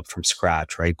building that up from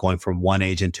scratch, right? Going from one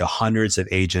agent to hundreds of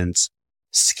agents,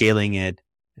 scaling it,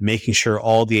 making sure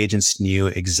all the agents knew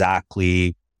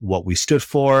exactly what we stood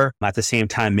for. At the same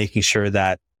time, making sure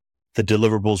that the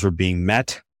deliverables were being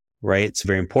met, right? It's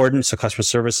very important. So customer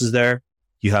service is there.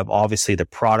 You have obviously the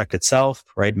product itself,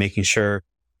 right? Making sure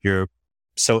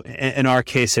so in our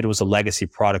case, it was a legacy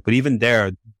product, but even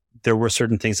there were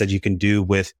certain things that you can do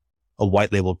with a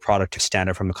white labeled product to stand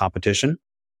out from the competition.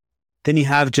 Then you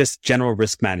have just general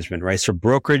risk management, right? So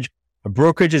a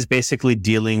brokerage is basically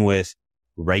dealing with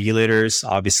regulators,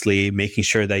 obviously making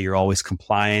sure that you're always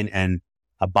compliant and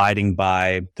abiding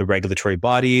by the regulatory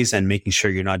bodies and making sure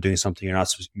you're not doing something you're not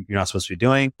supposed to be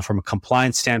doing. From a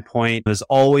compliance standpoint, there's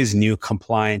always new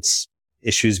compliance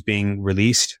issues being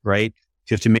released, right?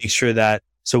 You have to make sure that,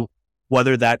 so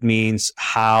whether that means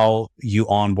how you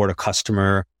onboard a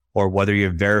customer or whether you're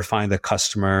verifying the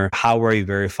customer, how are you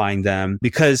verifying them?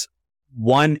 Because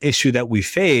one issue that we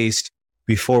faced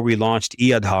before we launched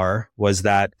e-Aadhaar was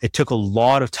that it took a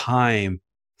lot of time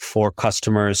for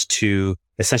customers to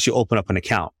essentially open up an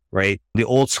account, right? The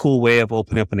old school way of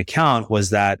opening up an account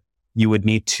was that you would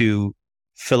need to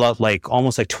fill out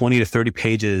almost 20 to 30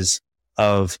 pages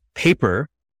of paper,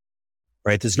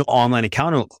 right? There's no online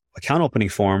account opening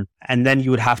form. And then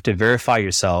you would have to verify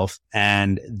yourself.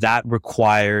 And that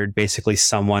required basically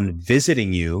someone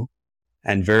visiting you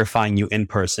and verifying you in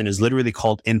person. Is literally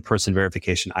called in-person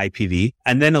verification, IPV.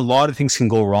 And then a lot of things can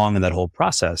go wrong in that whole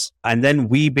process. And then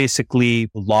we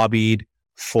basically lobbied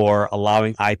for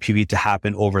allowing IPV to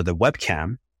happen over the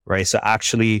webcam, right? So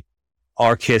actually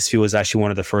our KSV was actually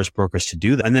one of the first brokers to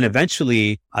do that. And then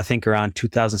eventually, I think around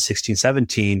 2016,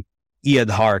 17,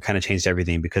 e-Aadhaar kind of changed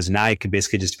everything because now you could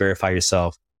basically just verify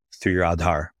yourself through your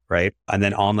Aadhaar, right? And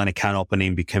then online account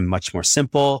opening became much more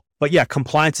simple. But yeah,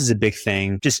 compliance is a big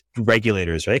thing. Just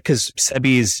regulators, right? Because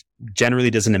SEBI generally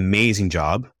does an amazing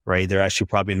job, right? They're actually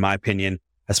probably, in my opinion,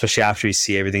 especially after you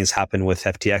see everything that's happened with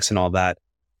FTX and all that,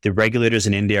 the regulators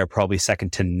in India are probably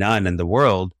second to none in the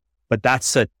world. But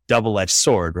that's a double-edged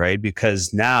sword, right?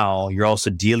 Because now you're also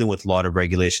dealing with a lot of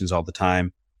regulations all the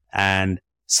time. And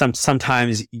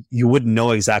sometimes you wouldn't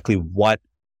know exactly what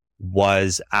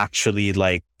was actually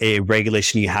like a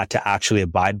regulation you had to actually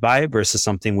abide by versus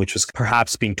something which was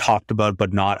perhaps being talked about,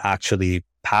 but not actually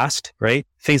passed, right?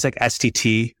 Things like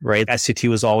STT, right? STT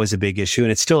was always a big issue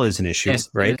and it still is an issue,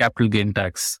 right? Capital gain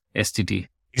tax, STT.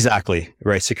 Exactly,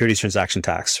 right? Securities transaction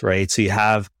tax, right? So you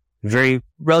have very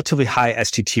relatively high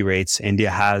STT rates. India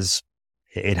has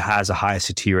a high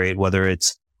STT rate, whether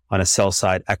it's on a sell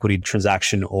side equity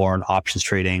transaction or an options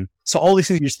trading. So all these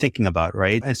things you're thinking about,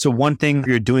 right? And so one thing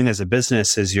you're doing as a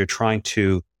business is you're trying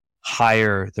to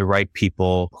hire the right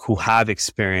people who have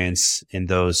experience in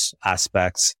those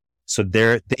aspects. So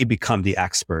they become the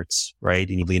experts, right?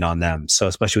 And you lean on them. So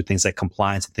especially with things like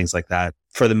compliance and things like that,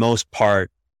 for the most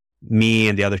part, me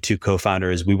and the other 2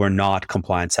 co-founders, we were not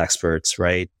compliance experts,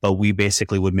 right? But we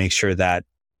basically would make sure that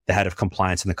the head of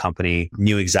compliance in the company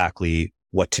knew exactly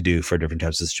what to do for different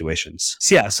types of situations.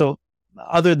 So yeah, so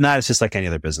other than that, it's just like any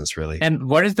other business, really. And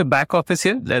what is the back office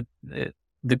here? That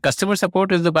the customer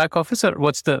support is the back office, or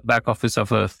what's the back office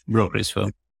of a brokerage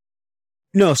firm?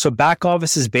 No, so back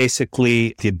office is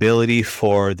basically the ability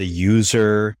for the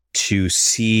user to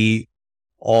see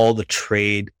all the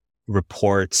trade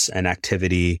reports and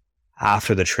activity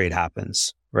after the trade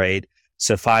happens, right?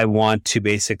 So if I want to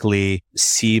basically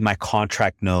see my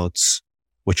contract notes,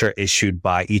 which are issued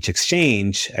by each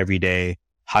exchange every day,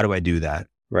 how do I do that,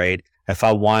 right? If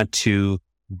I want to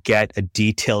get a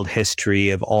detailed history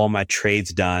of all my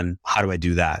trades done, how do I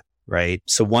do that, right?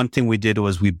 So one thing we did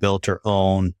was we built our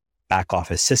own back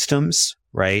office systems,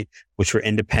 right? Which were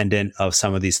independent of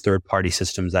some of these third-party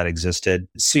systems that existed.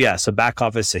 So back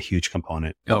office is a huge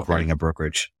component of running a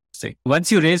brokerage.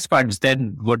 Once you raised funds,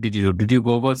 then what did you do? Did you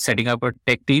go about setting up a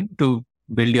tech team to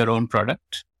build your own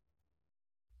product?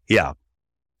 Yeah.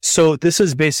 So this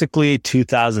was basically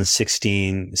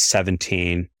 2016,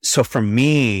 17. So for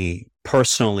me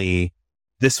personally,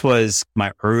 this was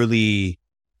the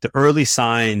early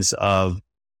signs of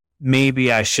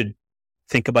maybe I should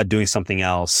think about doing something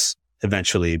else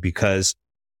eventually, because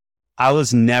I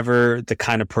was never the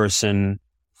kind of person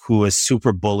who was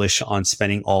super bullish on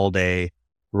spending all day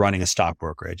running a stock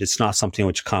brokerage. It's not something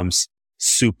which comes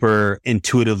super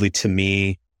intuitively to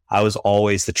me. I was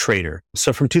always the trader.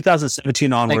 So from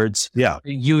 2017 onwards,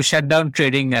 You shut down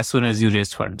trading as soon as you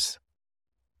raised funds.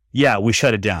 Yeah, we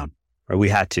shut it down, or we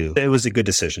had to. It was a good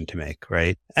decision to make,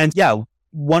 right? And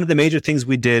one of the major things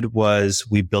we did was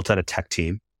we built out a tech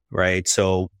team, right?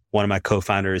 So one of my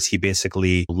co-founders, he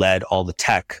basically led all the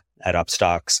tech at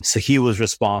Upstox. So he was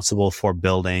responsible for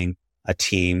building a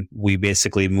team. We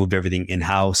basically moved everything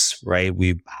in-house, right?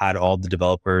 We had all the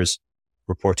developers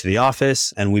report to the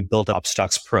office, and we built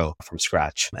Upstox Pro from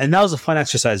scratch. And that was a fun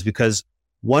exercise because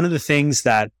one of the things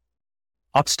that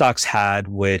Upstox had,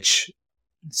 which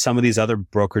some of these other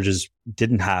brokerages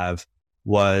didn't have,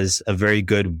 was a very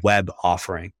good web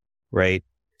offering, right?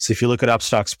 So if you look at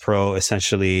Upstox Pro,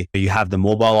 essentially you have the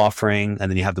mobile offering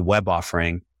and then you have the web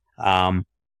offering.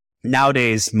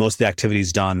 Nowadays, most of the activity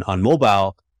is done on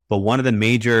mobile, but one of the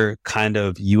major kind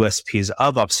of USPs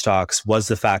of Upstox was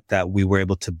the fact that we were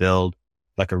able to build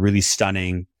like a really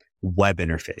stunning web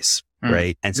interface,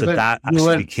 right? And so that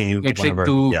actually became one of our,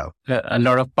 a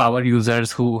lot of power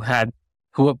users who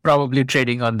were probably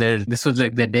trading on this was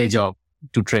like their day job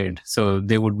to trade. So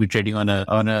they would be trading on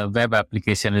a web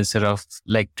application instead of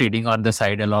like trading on the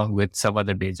side along with some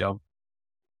other day job.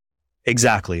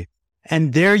 Exactly.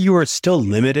 And there you are still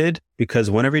limited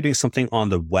because whenever you're doing something on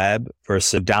the web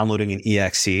versus downloading an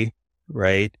EXE,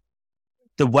 right?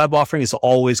 The web offering is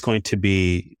always going to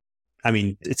be,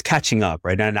 it's catching up,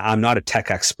 right? And I'm not a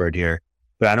tech expert here,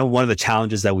 but I know one of the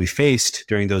challenges that we faced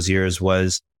during those years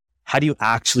was how do you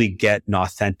actually get an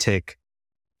authentic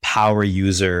power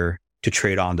user to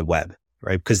trade on the web,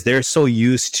 right? Because they're so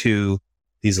used to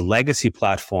these legacy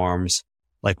platforms,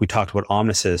 like we talked about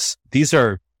Omnisys. These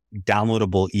are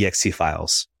downloadable EXE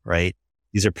files, right?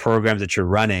 These are programs that you're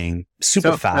running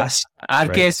super fast.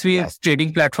 RKSV's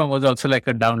trading platform was also like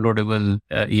a downloadable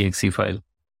EXE file.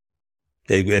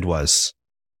 It was.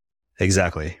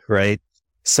 Exactly, right?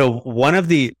 So one of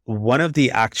the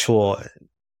actual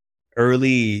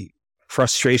early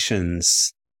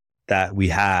frustrations that we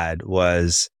had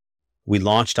was we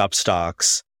launched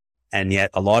Upstox, and yet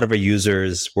a lot of our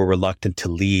users were reluctant to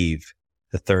leave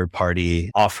the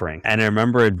third-party offering. And I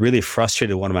remember it really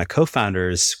frustrated one of my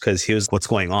co-founders because he was, what's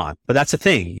going on? But that's the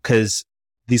thing, because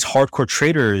these hardcore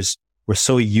traders were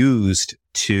so used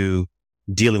to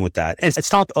dealing with that. And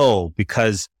it's not,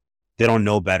 because they don't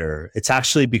know better. It's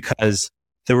actually because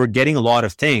they were getting a lot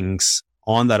of things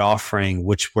on that offering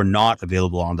which were not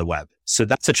available on the web. So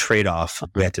that's a trade-off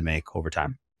we had to make over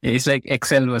time. It's like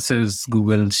Excel versus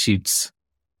Google Sheets.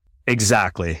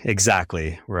 Exactly.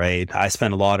 Right. I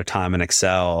spent a lot of time in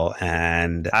Excel,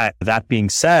 and that being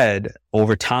said,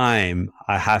 over time,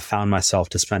 I have found myself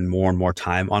to spend more and more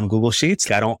time on Google Sheets.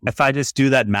 If I just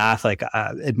do that math,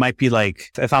 it might be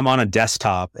like, if I'm on a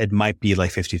desktop, it might be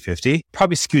like 50-50,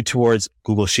 probably skewed towards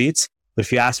Google Sheets. But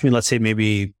if you ask me, let's say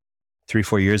maybe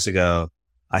 3-4 years ago,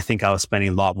 I think I was spending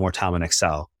a lot more time on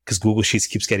Excel, because Google Sheets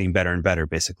keeps getting better and better,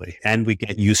 basically. And we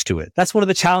get used to it. That's one of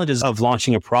the challenges of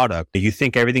launching a product. You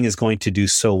think everything is going to do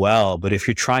so well, but if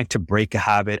you're trying to break a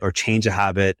habit or change a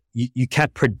habit, you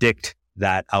can't predict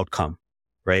that outcome,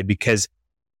 right? Because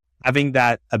having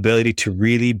that ability to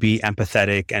really be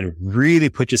empathetic and really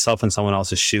put yourself in someone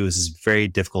else's shoes is very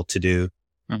difficult to do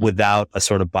without a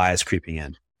sort of bias creeping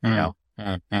in, you know?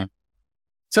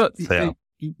 So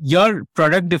your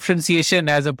product differentiation,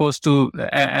 as opposed to,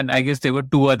 and I guess there were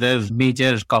two other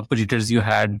major competitors you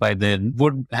had by then,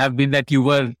 would have been that you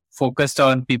were focused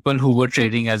on people who were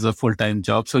trading as a full-time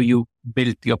job. So you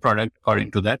built your product according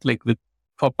to that, like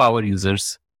for power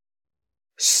users.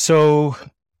 So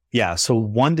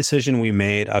one decision we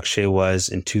made actually was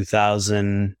in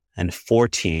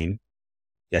 2014.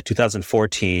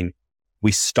 2014,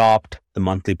 we stopped the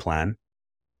monthly plan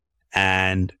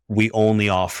and we only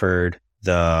offered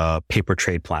the paper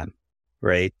trade plan,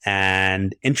 right?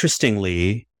 And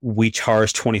interestingly, we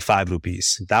charged 25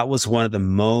 rupees. That was one of the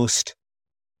most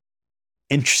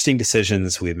interesting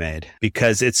decisions we made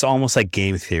because it's almost like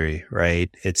game theory, right?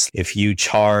 It's if you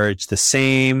charge the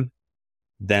same,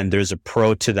 then there's a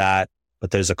pro to that,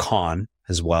 but there's a con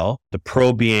as well. The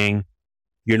pro being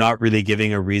you're not really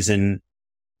giving a reason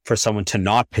for someone to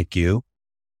not pick you,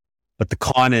 but the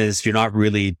con is you're not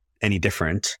really any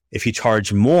different. If you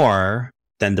charge more,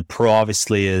 then the pro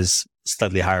obviously is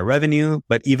slightly higher revenue,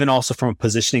 but even also from a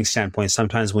positioning standpoint,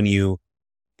 sometimes when you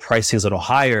price things a little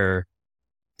higher,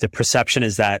 the perception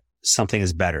is that something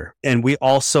is better. And we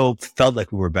also felt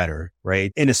like we were better,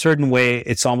 right? In a certain way,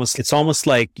 it's almost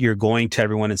like you're going to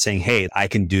everyone and saying, hey, I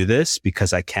can do this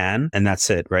because I can. And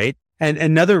that's it, right? And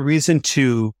another reason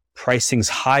to price things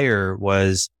higher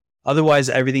was otherwise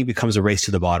everything becomes a race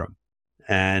to the bottom.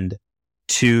 And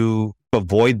to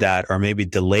avoid that or maybe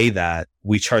delay that,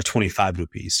 we charge 25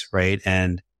 rupees, right?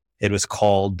 And it was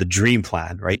called the dream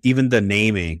plan, right? Even the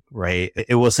naming, right?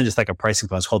 It wasn't just like a pricing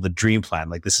plan. It's called the dream plan.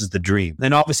 Like this is the dream.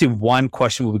 And obviously one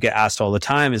question we would get asked all the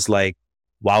time is like,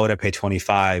 why would I pay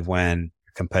 25 when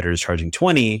your competitor is charging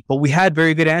 20? But we had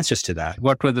very good answers to that.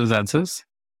 What were those answers?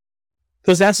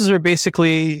 Those answers are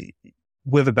basically,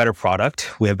 we have a better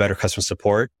product. We have better customer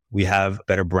support. We have a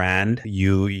better brand.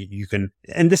 You can,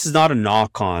 and this is not a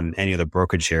knock on any other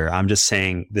brokerage here. I'm just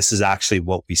saying this is actually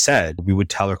what we said. We would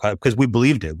tell our client because we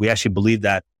believed it. We actually believed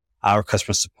that our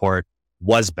customer support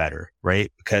was better,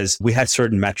 right? Because we had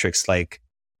certain metrics, like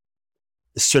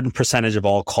a certain percentage of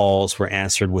all calls were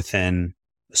answered within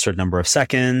a certain number of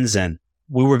seconds. And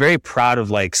we were very proud of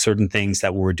like certain things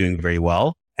that we were doing very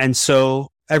well. And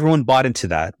so everyone bought into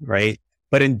that, right?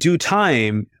 But in due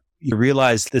time, you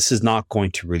realize this is not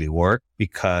going to really work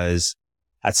because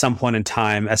at some point in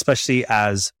time, especially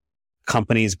as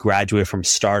companies graduate from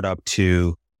startup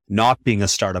to not being a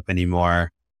startup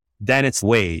anymore, then it's,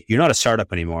 wait, you're not a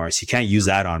startup anymore. So you can't use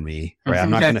that on me, right? I'm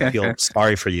not going to feel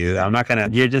sorry for you.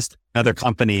 You're just another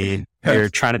company. You're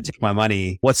trying to take my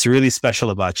money. What's really special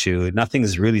about you?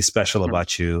 Nothing's really special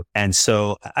about you. And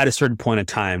so at a certain point in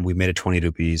time, we made it 20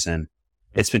 rupees and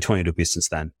it's been 20 rupees since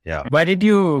then. Yeah. Why did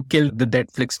you kill the debt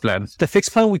fixed plan? The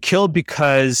fixed plan we killed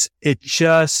because it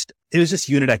was just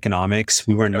unit economics.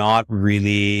 We were not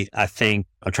really, I'm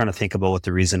trying to think about what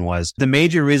the reason was. The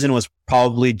major reason was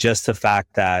probably just the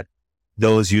fact that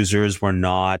those users were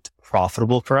not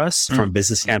profitable for us from a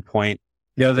business standpoint.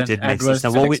 Yeah, then adverse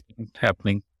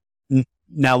happening.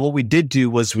 Now, what we did do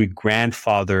was we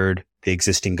grandfathered the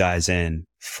existing guys in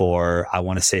for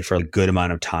a good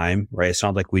amount of time, right? It's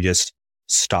not like we just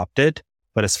stopped it.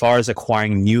 But as far as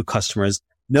acquiring new customers,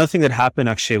 another thing that happened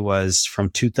actually was from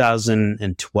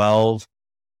 2012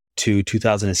 to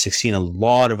 2016, a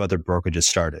lot of other brokerages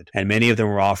started and many of them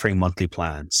were offering monthly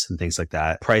plans and things like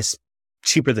that, price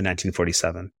cheaper than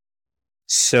 1947.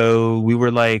 So we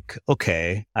were like,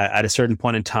 okay, at a certain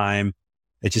point in time,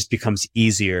 it just becomes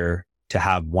easier to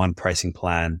have one pricing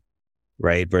plan,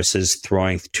 right? Versus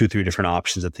throwing 2-3 different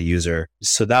options at the user.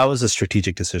 So that was a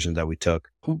strategic decision that we took.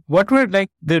 What were like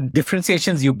the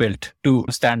differentiations you built to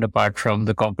stand apart from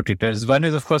the competitors? One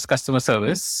is, of course, customer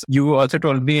service. You also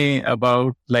told me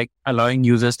about like allowing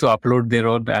users to upload their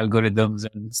own algorithms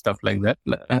and stuff like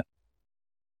that.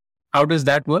 How does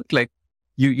that work? Like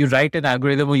you write an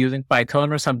algorithm using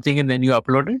Python or something and then you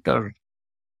upload it, or?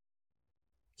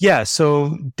 Yeah.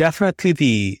 So definitely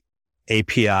the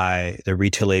API, the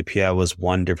retail API was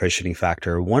one differentiating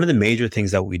factor. One of the major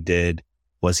things that we did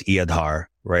was e-Aadhaar,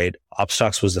 right?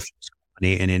 Upstox was the first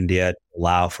company in India to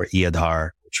allow for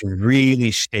e-Aadhaar, which really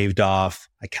shaved off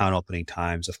account opening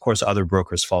times. Of course, other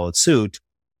brokers followed suit,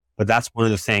 but that's one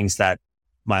of the things that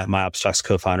my Upstox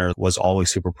co-founder was always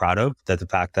super proud of, that the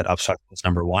fact that Upstox was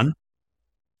number one.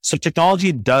 So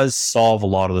technology does solve a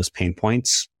lot of those pain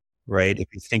points, right? If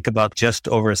you think about just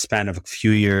over a span of a few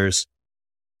years,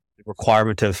 the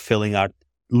requirement of filling out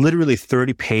literally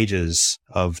 30 pages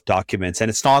of documents. And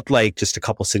it's not like just a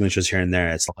couple signatures here and there.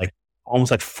 It's like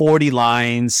almost like 40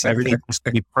 lines. Everything has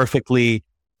to be perfectly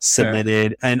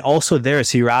submitted. Yeah. And also there,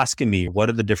 so you're asking me, what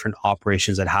are the different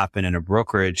operations that happen in a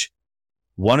brokerage?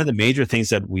 One of the major things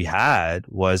that we had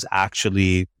was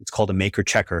actually, it's called a maker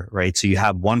checker, right? So you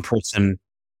have one person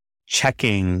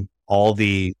checking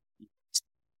and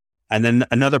then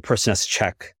another person has to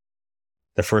check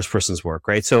the first person's work,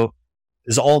 right? So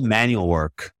it's all manual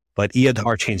work, but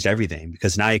e-Aadhaar changed everything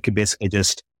because now you could basically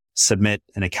just submit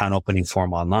an account opening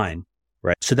form online,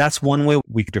 right? So that's one way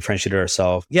we could differentiate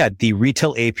ourselves. Yeah, the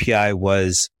retail API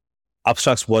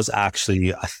Upstox was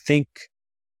actually, I think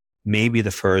maybe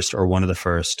the first or one of the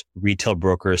first retail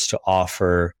brokers to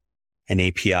offer an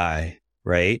API,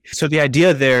 right? So the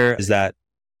idea there is that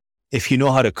if you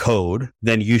know how to code,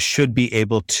 then you should be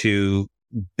able to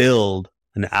build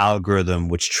an algorithm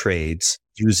which trades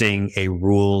using a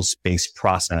rules-based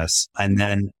process. And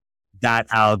then that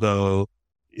algo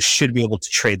should be able to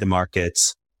trade the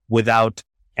markets without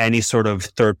any sort of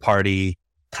third party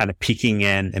kind of peeking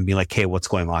in and being like, hey, what's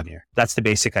going on here? That's the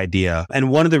basic idea. And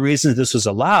one of the reasons this was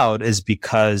allowed is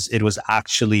because it was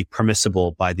actually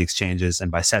permissible by the exchanges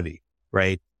and by SEBI,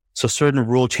 right? So certain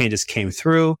rule changes came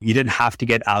through. You didn't have to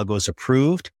get algos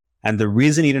approved. And the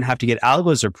reason you didn't have to get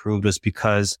algos approved was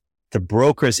because the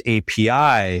broker's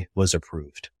API was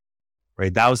approved,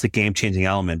 right? That was the game-changing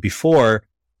element. Before,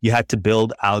 you had to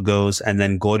build algos and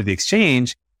then go to the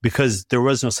exchange because there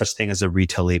was no such thing as a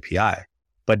retail API.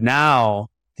 But now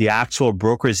the actual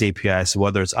broker's APIs,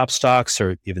 whether it's Upstox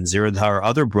or even Zerodha or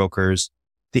other brokers,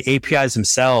 the APIs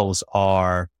themselves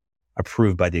are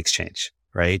approved by the exchange,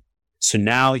 right? So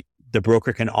now the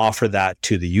broker can offer that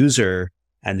to the user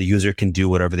and the user can do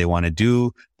whatever they want to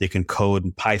do. They can code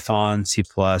in Python, C++.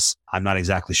 I'm not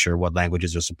exactly sure what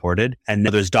languages are supported. And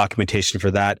there's documentation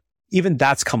for that. Even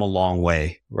that's come a long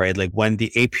way, right? Like when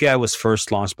the API was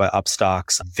first launched by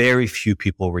Upstox, very few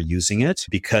people were using it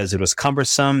because it was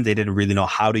cumbersome. They didn't really know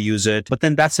how to use it. But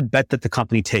then that's a bet that the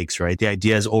company takes, right? The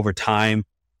idea is over time,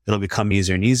 it'll become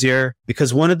easier and easier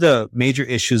because one of the major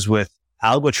issues with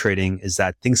algo trading is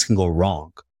that things can go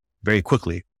wrong very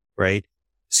quickly, right?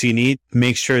 So you need to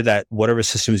make sure that whatever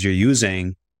systems you're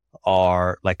using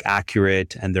are like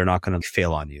accurate and they're not going to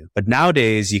fail on you. But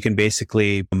nowadays, you can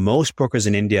basically, most brokers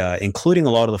in India, including a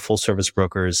lot of the full service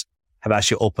brokers, have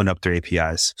actually opened up their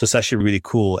APIs. So it's actually really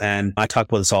cool. And I talk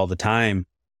about this all the time.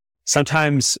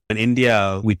 Sometimes in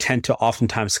India, we tend to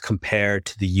oftentimes compare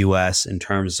to the US in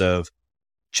terms of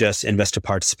just investor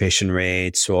participation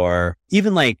rates or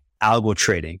even like algo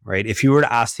trading, right? If you were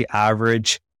to ask the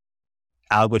average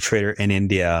algo trader in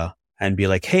India and be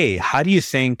like, hey, how do you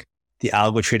think the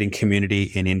algo trading community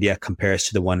in India compares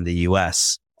to the one in the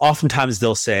US? Oftentimes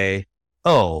they'll say,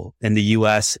 oh, in the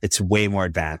US, it's way more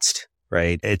advanced,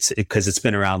 right? It's because it's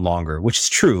been around longer, which is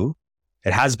true.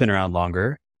 It has been around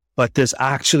longer, but there's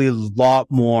actually a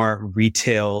lot more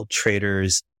retail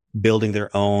traders building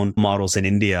their own models in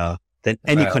India than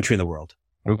any country in the world.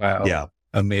 Wow. Yeah.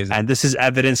 Amazing. And this is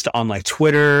evidenced on like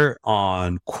Twitter,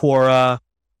 on Quora.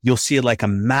 You'll see like a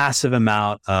massive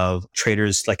amount of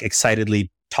traders like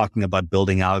excitedly talking about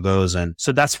building algos. And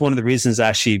so that's one of the reasons I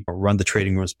actually run the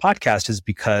Trading Rooms podcast is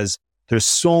because there's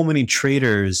so many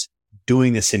traders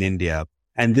doing this in India.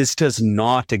 And this does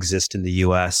not exist in the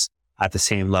US at the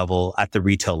same level, at the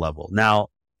retail level. Now,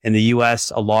 in the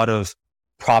US, a lot of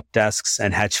prop desks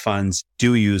and hedge funds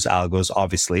do use algos,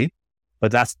 obviously,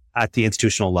 but that's at the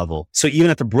institutional level. So even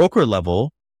at the broker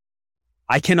level,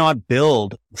 I cannot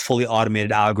build fully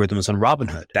automated algorithms on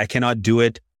Robinhood. I cannot do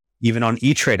it even on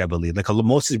E-Trade, I believe. Like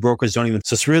most of these brokers don't even.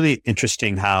 So it's really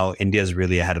interesting how India is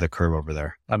really ahead of the curve over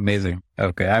there. Amazing.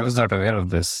 Okay. I was not aware of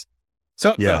this.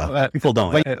 So yeah, people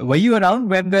don't. Were you around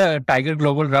when the Tiger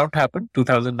Global rout happened,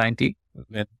 2019?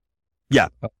 Yeah.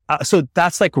 So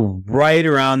that's like right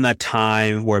around that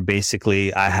time where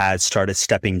basically I had started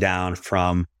stepping down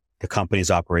from the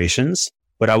company's operations,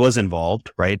 but I was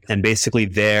involved, right? And basically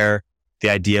there, the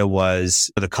idea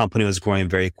was the company was growing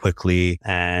very quickly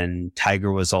and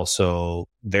Tiger was also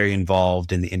very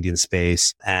involved in the Indian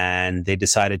space. And they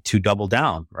decided to double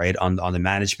down, right, on the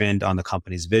management, on the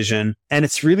company's vision. And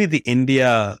it's really the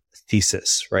India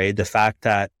thesis, right? The fact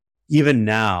that even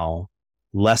now,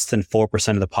 less than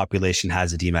 4% of the population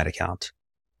has a demat account,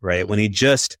 right? When you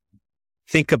just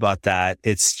think about that,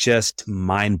 it's just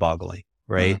mind boggling,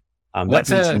 right? What's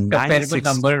a comparable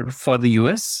number for the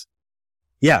US?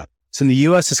 Yeah. So in the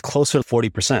US, it's closer to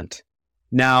 40%.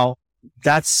 Now,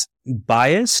 that's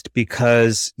biased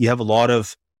because you have a lot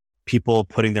of people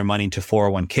putting their money into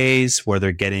 401ks where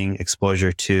they're getting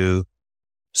exposure to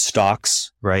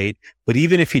stocks, right? But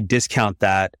even if you discount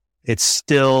that, it's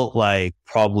still like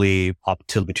probably up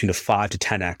to between a 5 to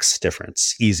 10x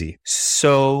difference. Easy.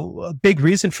 So a big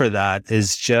reason for that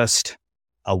is just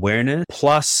awareness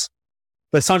plus,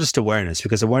 but it's not just awareness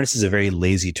because awareness is a very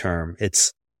lazy term.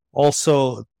 It's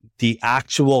also the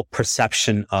actual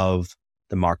perception of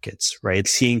the markets, right?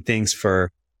 Seeing things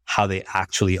for how they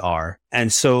actually are.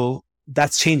 And so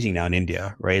that's changing now in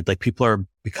India, right? Like people are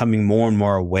becoming more and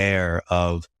more aware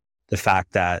of the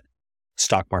fact that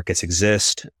stock markets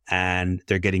exist and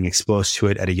they're getting exposed to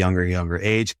it at a younger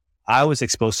age. I was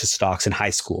exposed to stocks in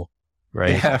high school,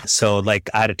 right? Yeah. So like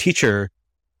I had a teacher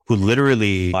who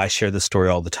literally, I share this story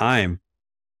all the time.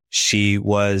 She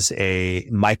was a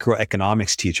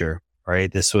microeconomics teacher,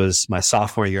 right? This was my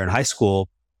sophomore year in high school.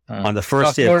 On the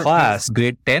first day of class.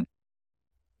 Grade 10?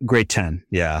 Grade 10,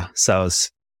 yeah. So I was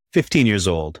 15 years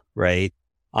old, right?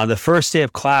 On the first day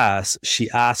of class, she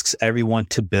asks everyone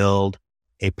to build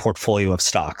a portfolio of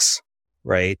stocks,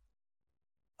 right?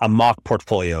 A mock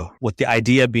portfolio, with the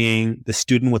idea being the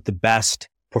student with the best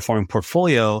performing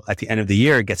portfolio at the end of the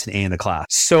year gets an A in the class.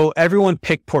 So everyone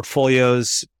picked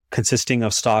portfolios consisting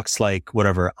of stocks like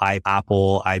whatever,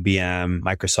 Apple, IBM,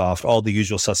 Microsoft, all the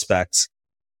usual suspects.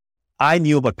 I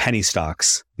knew about penny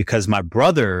stocks because my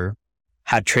brother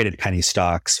had traded penny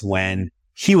stocks when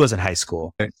he was in high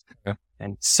school. Okay.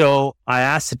 And so I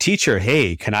asked the teacher,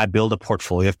 hey, can I build a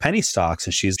portfolio of penny stocks?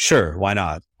 And she's, sure, why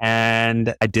not?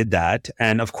 And I did that.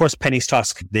 And of course, penny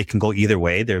stocks, they can go either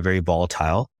way. They're very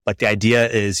volatile. But the idea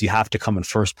is you have to come in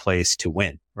first place to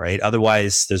win, right?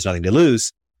 Otherwise, there's nothing to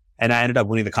lose. And I ended up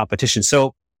winning the competition.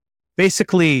 So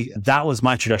basically, that was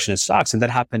my introduction to stocks. And that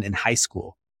happened in high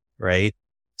school, right?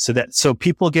 So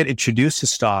people get introduced to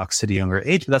stocks at a younger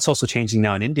age, but that's also changing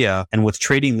now in India. And with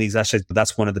trading leagues,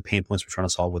 that's one of the pain points we're trying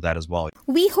to solve with that as well.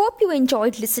 We hope you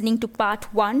enjoyed listening to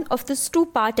part 1 of this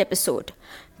 2-part episode.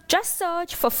 Just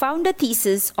search for Founder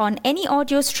Thesis on any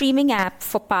audio streaming app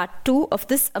for part 2 of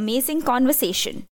this amazing conversation.